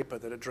writing a paper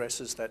that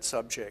addresses that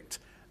subject,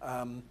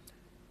 and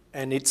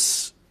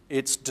it's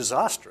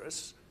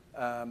disastrous.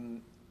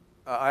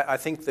 I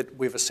think that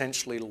we've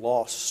essentially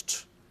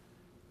lost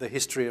the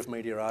history of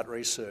media art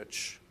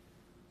research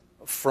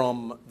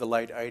from the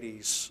late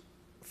 80s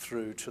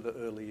through to the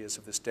early years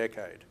of this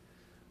decade.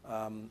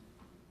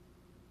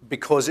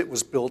 Because it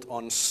was built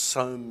on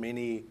so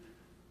many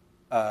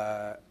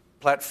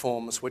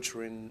platforms which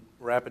are in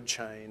rapid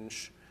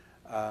change,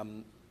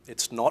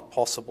 it's not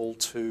possible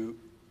to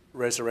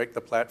resurrect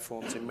the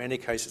platforms. In many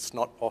cases, it's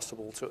not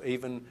possible to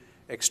even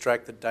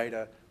extract the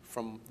data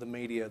from the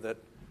media that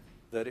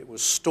it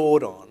was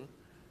stored on,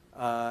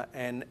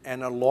 and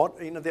a lot,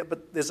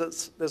 but there's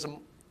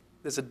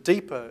a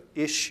deeper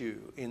issue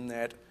in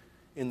that,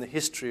 in the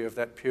history of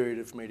that period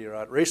of media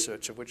art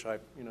research, of which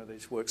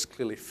these works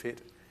clearly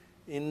fit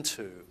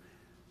into,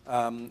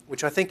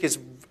 which I think is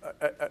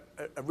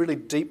a really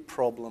deep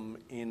problem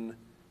in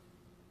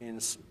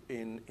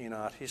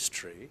art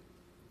history,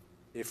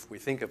 if we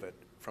think of it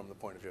from the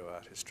point of view of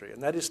art history,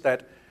 and that is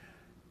that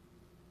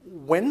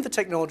when the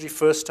technology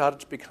first started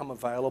to become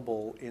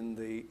available in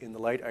the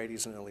late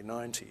 80s and early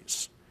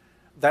 90s,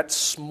 that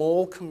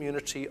small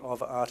community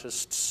of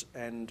artists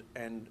and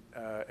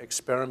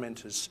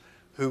experimenters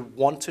who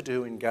wanted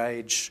to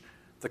engage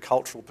the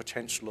cultural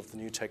potential of the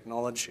new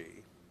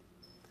technology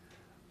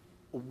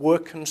were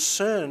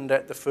concerned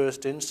at the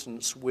first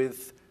instance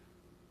with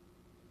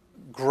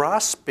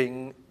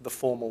grasping the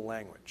formal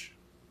language.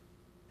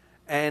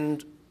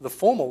 And the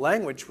formal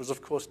language was,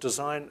 of course,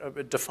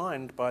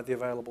 defined by the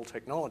available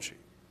technology.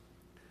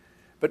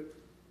 But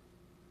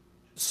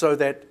so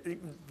that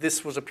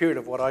this was a period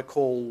of what I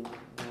call,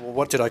 well,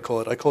 what did I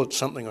call it? I called it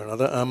something or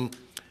another,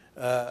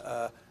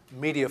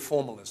 media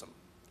formalism.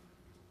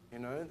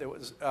 There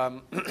was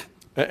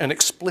an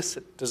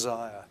explicit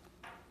desire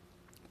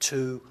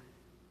to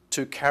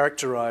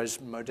characterize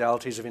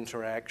modalities of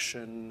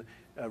interaction,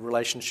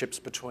 relationships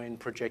between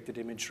projected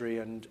imagery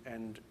and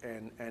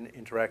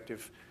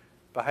interactive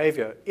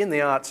behavior in the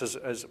arts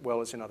as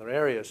well as in other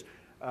areas.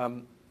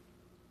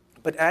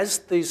 But as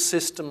these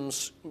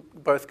systems,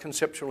 both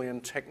conceptually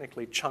and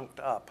technically, chunked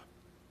up,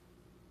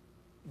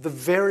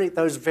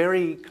 those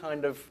very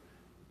kind of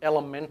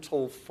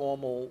elemental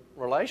formal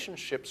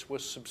relationships were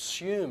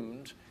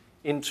subsumed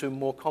into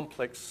more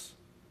complex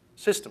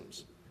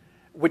systems,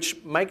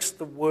 which makes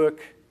the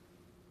work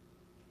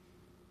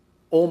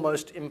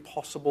almost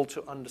impossible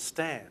to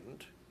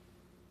understand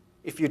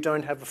if you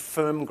don't have a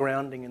firm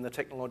grounding in the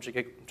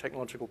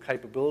technological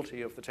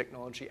capability of the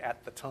technology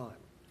at the time.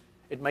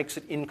 It makes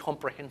it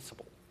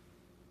incomprehensible,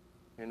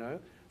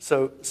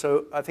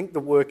 So I think the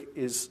work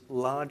is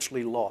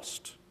largely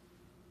lost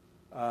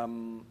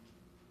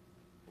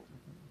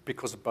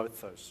because of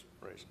both those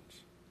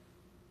reasons.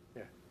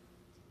 Yeah.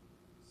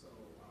 So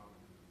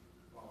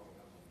following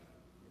up on that,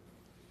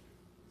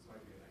 this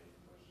might be a naive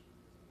question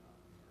because I'm not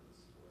an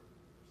artist or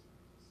understand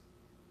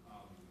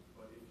this.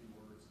 But if you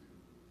were to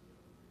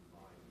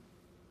refine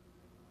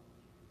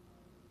technology,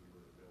 if you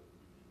were to build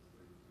Fugitive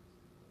 3,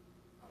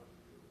 how would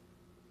you do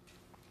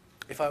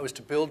it? If I was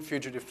to build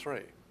Fugitive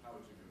 3, how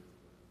would you do it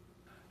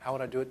today? How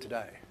would I do it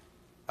today?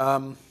 How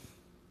would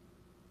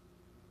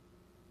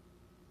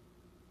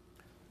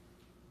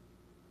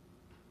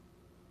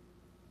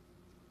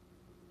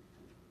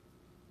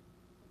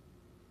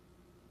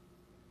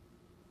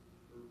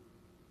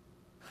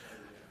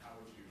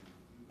you,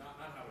 not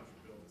how would you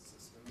build the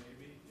system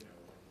maybe, how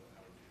would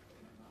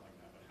you, not like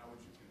that, but how would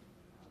you do it?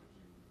 How would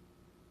you keep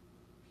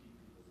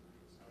people's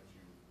interest? How would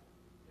you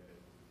get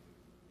it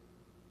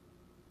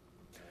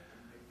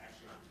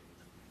actually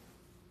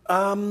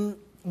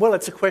engage? Well,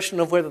 it's a question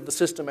of whether the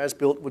system as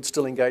built would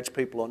still engage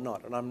people or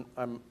not.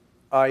 And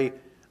I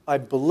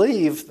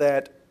believe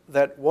that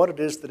what it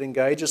is that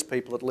engages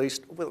people, at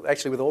least, well,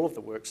 actually with all of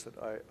the works that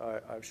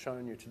I've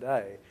shown you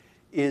today,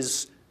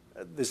 is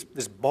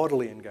this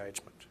bodily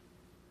engagement.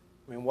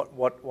 I mean,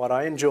 what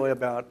I enjoy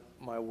about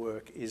my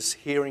work is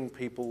hearing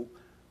people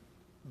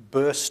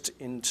burst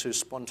into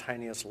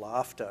spontaneous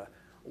laughter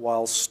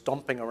while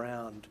stomping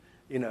around,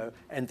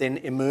 and then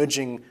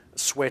emerging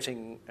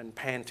sweating and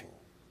panting.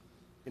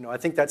 I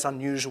think that's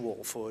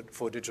unusual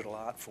for digital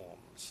art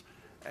forms.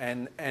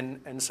 And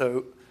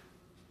so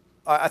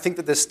I think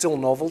that there's still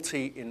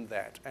novelty in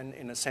that, and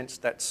in a sense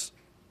that's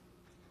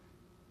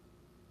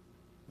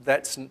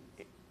an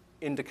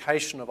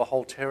indication of a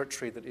whole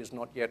territory that is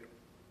not yet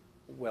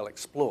well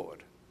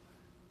explored,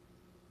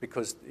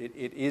 because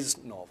it is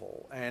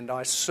novel. And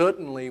I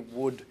certainly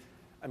would,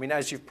 I mean,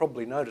 as you've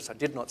probably noticed, I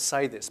did not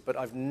say this, but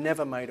I've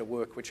never made a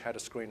work which had a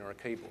screen or a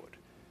keyboard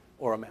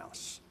or a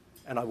mouse,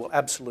 and I will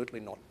absolutely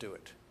not do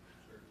it,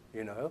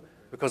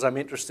 because I'm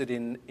interested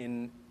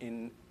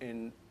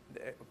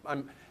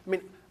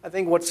I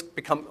think what's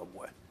become,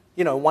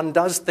 one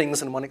does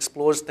things and one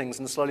explores things,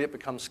 and slowly it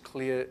becomes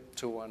clear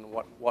to one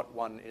what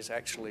one is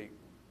actually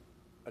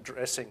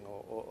addressing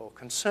or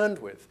concerned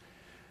with.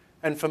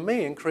 And for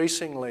me,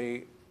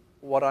 increasingly,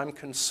 what I'm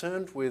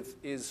concerned with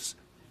is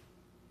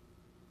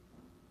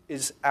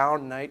our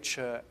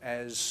nature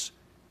as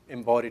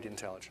embodied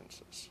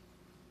intelligences.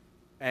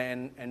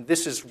 And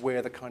this is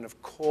where the kind of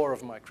core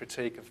of my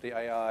critique of the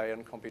AI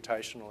and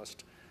computationalist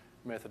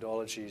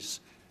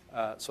methodologies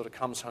sort of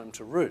comes home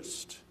to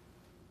roost.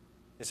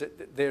 Is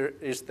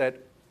that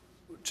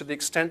to the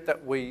extent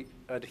that we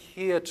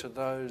adhere to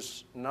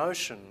those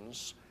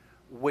notions,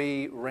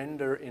 we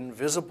render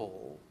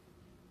invisible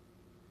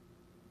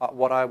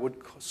what I would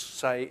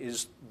say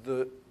is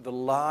the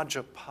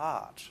larger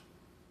part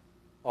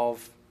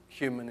of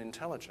human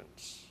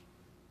intelligence,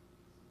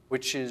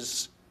 which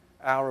is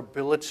our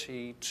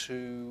ability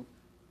to,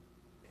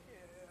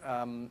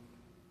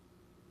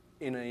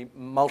 in a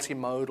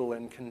multimodal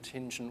and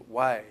contingent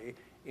way,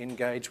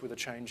 engage with a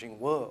changing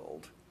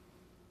world.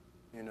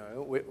 You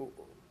know,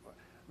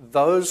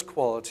 those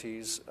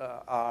qualities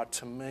are,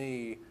 to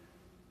me,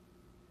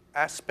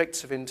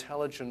 aspects of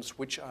intelligence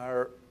which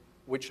are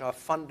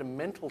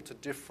fundamental to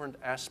different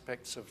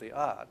aspects of the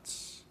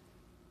arts,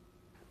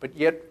 but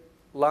yet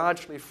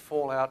largely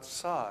fall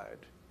outside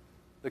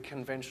the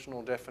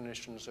conventional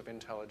definitions of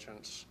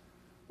intelligence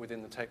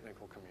within the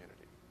technical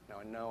community. Now,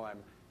 I know I'm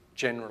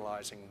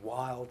generalizing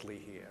wildly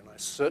here, and I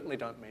certainly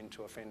don't mean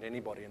to offend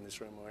anybody in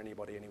this room or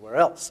anybody anywhere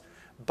else,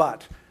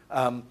 but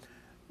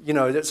you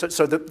know,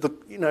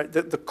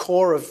 the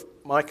core of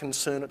my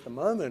concern at the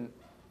moment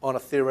on a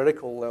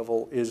theoretical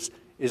level is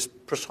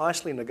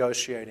precisely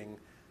negotiating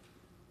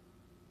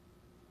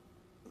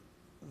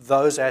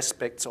those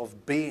aspects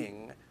of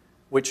being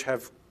which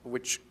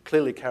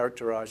clearly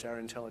characterize our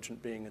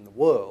intelligent being in the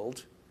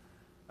world,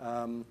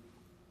 and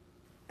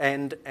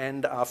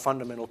are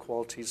fundamental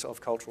qualities of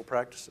cultural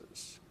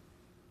practices.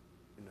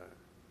 You know,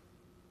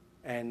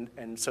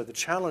 and so the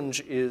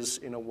challenge is,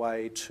 in a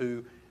way,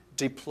 to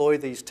deploy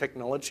these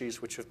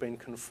technologies which have been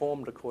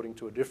conformed according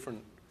to a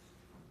different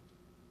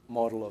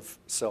model of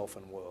self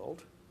and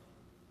world,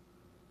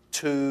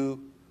 to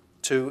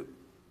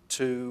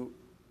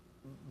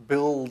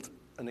build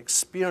an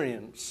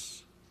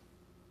experience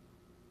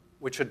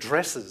which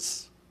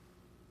addresses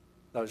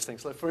those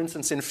things. Like, for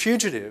instance, in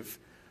Fugitive,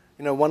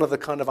 you know, one of the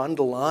kind of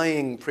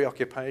underlying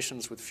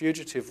preoccupations with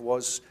Fugitive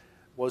was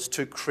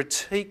to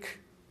critique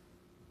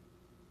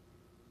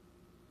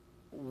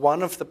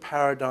one of the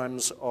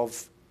paradigms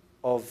of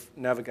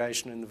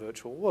navigation in the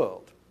virtual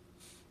world,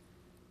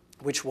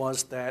 which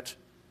was that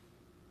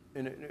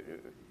in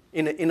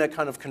a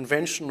kind of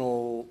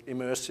conventional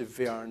immersive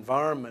VR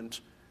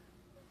environment,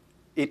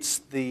 it's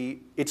the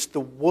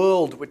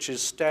world which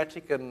is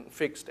static and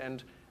fixed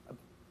and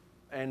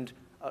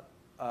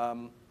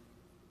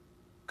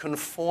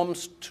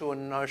conforms to a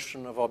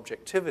notion of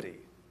objectivity,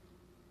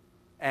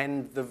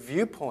 and the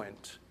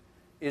viewpoint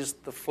is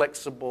the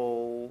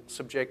flexible,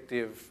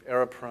 subjective,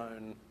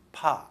 error-prone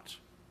part.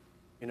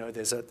 You know,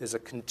 there's a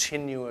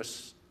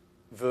continuous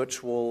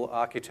virtual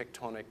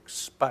architectonic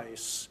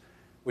space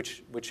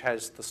which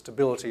has the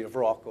stability of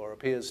rock, or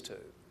appears to,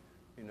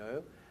 you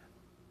know.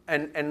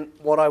 And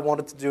what I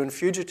wanted to do in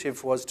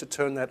Fugitive was to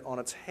turn that on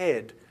its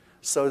head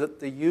so that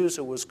the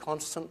user was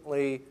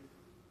constantly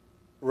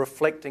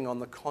reflecting on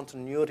the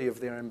continuity of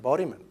their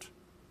embodiment.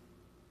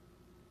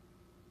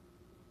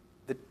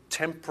 The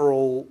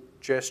temporal,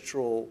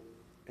 gestural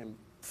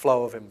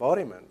flow of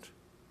embodiment,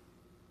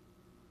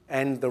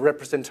 and the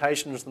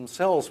representations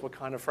themselves were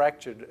kind of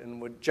fractured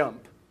and would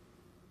jump.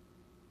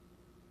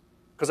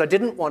 Because I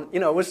didn't want, you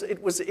know,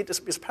 it was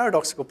a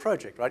paradoxical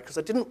project, right? Because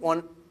I didn't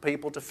want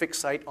people to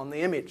fixate on the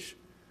image,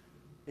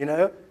 you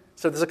know?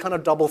 So there's a kind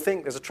of double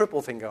thing, there's a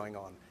triple thing going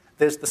on.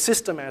 There's the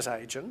system as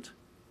agent,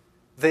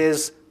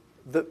 there's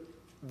the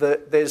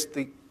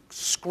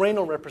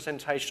screenal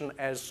representation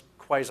as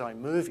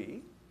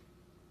quasi-movie,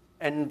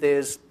 and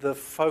there's the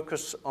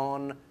focus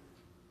on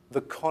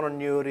the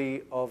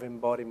continuity of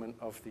embodiment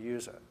of the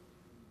user.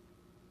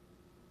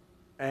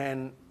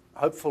 And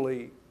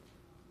hopefully,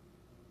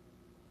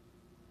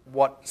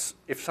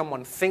 if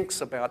someone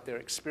thinks about their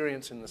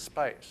experience in the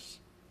space,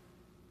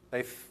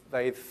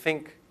 they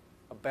think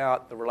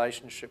about the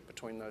relationship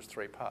between those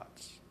three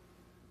parts.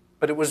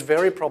 But it was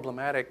very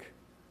problematic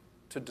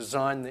to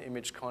design the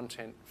image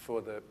content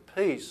for the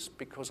piece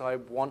because I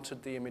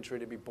wanted the imagery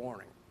to be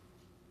boring.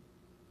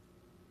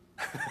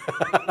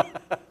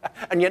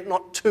 And yet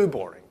not too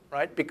boring,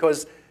 right?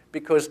 Because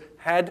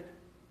had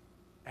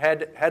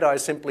I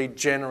simply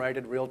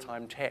generated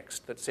real-time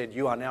text that said,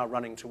 you are now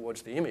running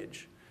towards the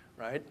image,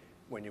 right,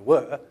 when you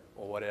were,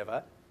 or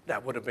whatever,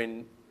 that would have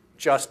been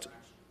just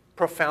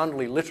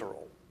profoundly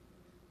literal.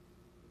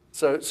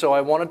 So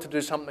I wanted to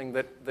do something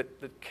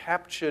that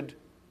captured,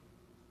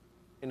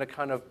 in a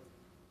kind of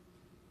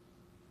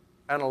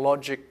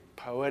analogic,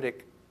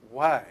 poetic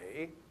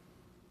way,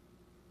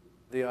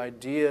 the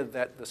idea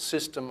that the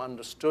system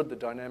understood the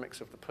dynamics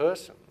of the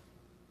person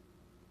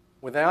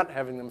without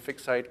having them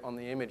fixate on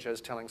the image as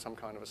telling some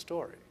kind of a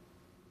story.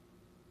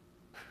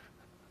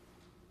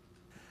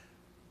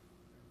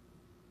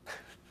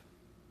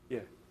 Yeah.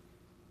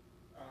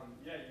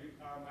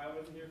 I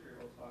wasn't here for your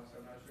whole talk, so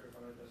I'm not sure if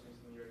I'm addressing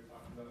something you already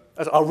talked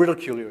about. I'll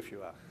ridicule you if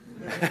you are.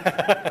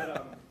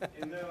 But,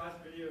 in the last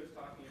video, it was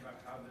talking about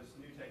how this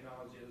new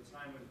technology at the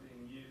time was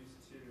being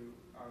used to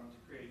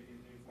create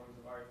these new forms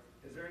of art.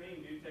 Is there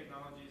any new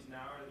technologies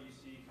now that you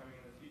see coming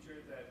in the future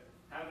that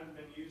haven't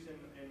been used in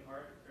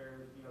art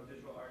or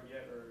digital art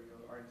yet, or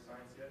art and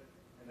science yet,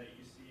 and that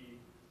you see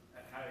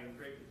having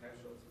great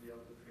potential to be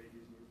able to create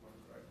these new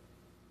forms of art?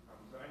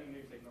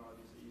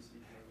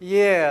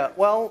 Yeah,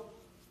 well,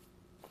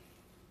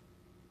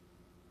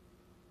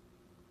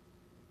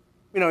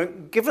 you know,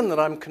 given that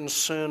I'm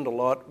concerned a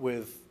lot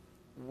with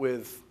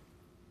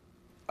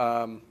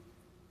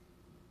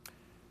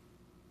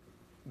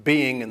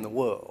being in the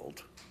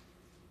world,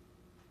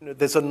 you know,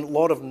 there's a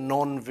lot of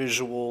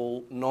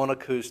non-visual,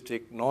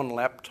 non-acoustic,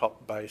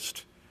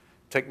 non-laptop-based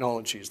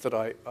technologies that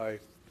I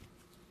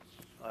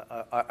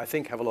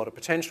think have a lot of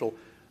potential.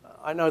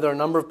 I know there are a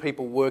number of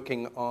people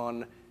working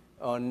on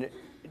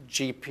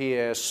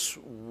GPS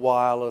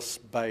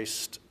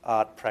wireless-based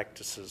art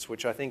practices,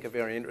 which I think are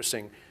very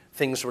interesting.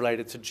 Things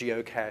related to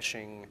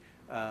geocaching,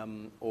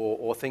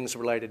 or things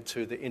related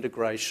to the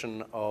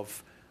integration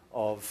of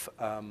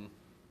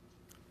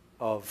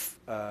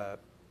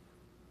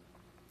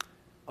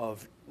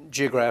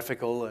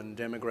geographical and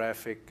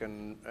demographic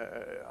and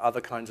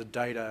other kinds of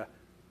data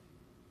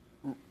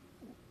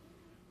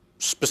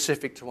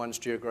specific to one's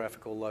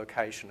geographical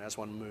location as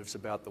one moves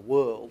about the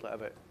world. I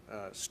have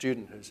a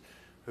student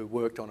who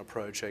worked on a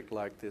project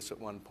like this at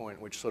one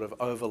point, which sort of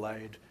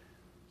overlaid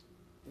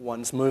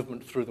one's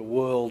movement through the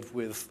world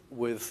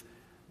with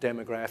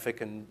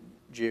demographic and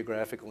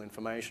geographical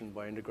information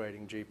by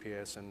integrating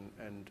GPS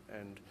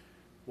and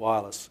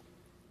wireless.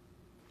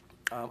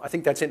 I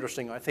think that's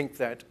interesting. I think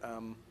that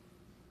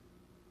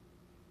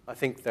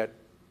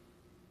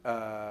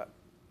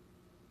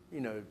you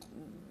know,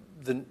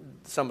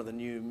 some of the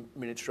new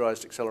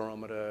miniaturized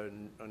accelerometer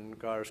and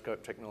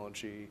gyroscope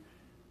technology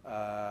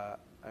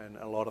and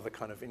a lot of the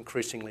kind of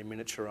increasingly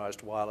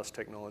miniaturized wireless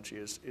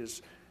technology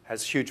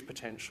has huge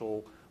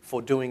potential for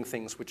doing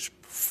things which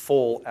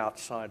fall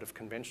outside of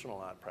conventional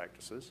art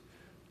practices.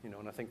 You know,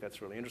 and I think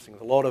that's really interesting.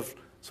 There's a lot of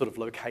sort of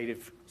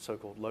locative,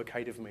 so-called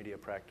locative media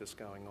practice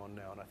going on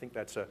now, and I think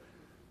that's a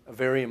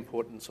very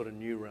important sort of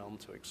new realm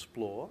to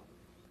explore.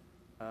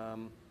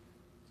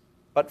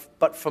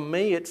 But for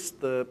me, it's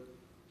the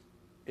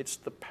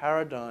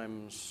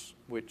paradigms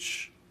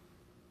which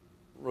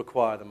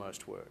require the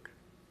most work.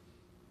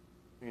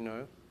 You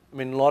know, I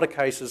mean, in a lot of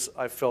cases,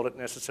 I felt it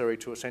necessary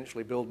to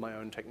essentially build my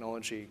own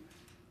technology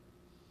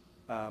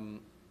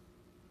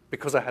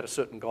because I had a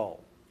certain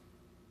goal.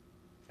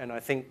 And I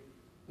think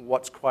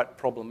what's quite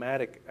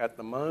problematic at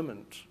the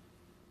moment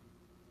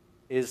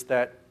is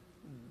that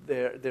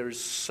there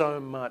is so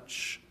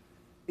much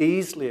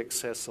easily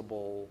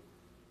accessible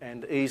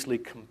and easily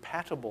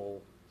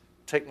compatible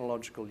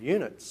technological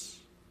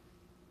units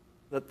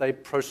that they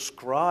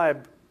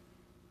proscribe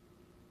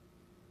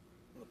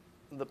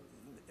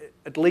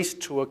at least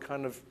to a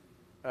kind of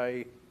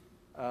a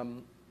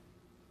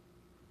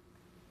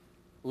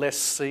less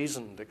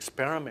seasoned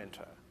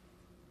experimenter.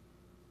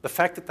 The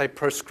fact that they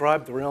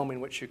proscribe the realm in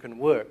which you can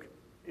work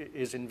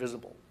is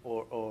invisible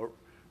or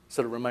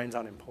sort of remains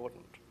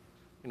unimportant.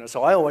 You know,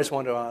 so I always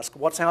want to ask,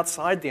 what's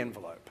outside the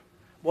envelope?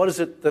 What is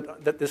it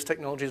that this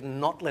technology is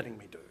not letting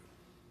me do?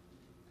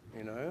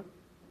 You know,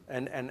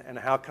 and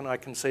how can I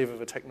conceive of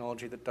a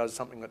technology that does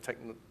something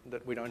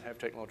that we don't have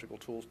technological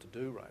tools to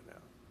do right now?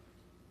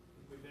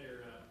 We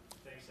better,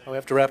 thanks. Oh, we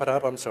have to wrap it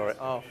up? I'm sorry.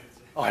 Oh,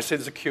 I see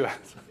there's a queue. Yeah,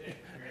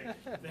 great.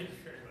 Thank you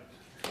very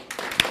much.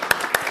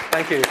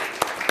 Thank you.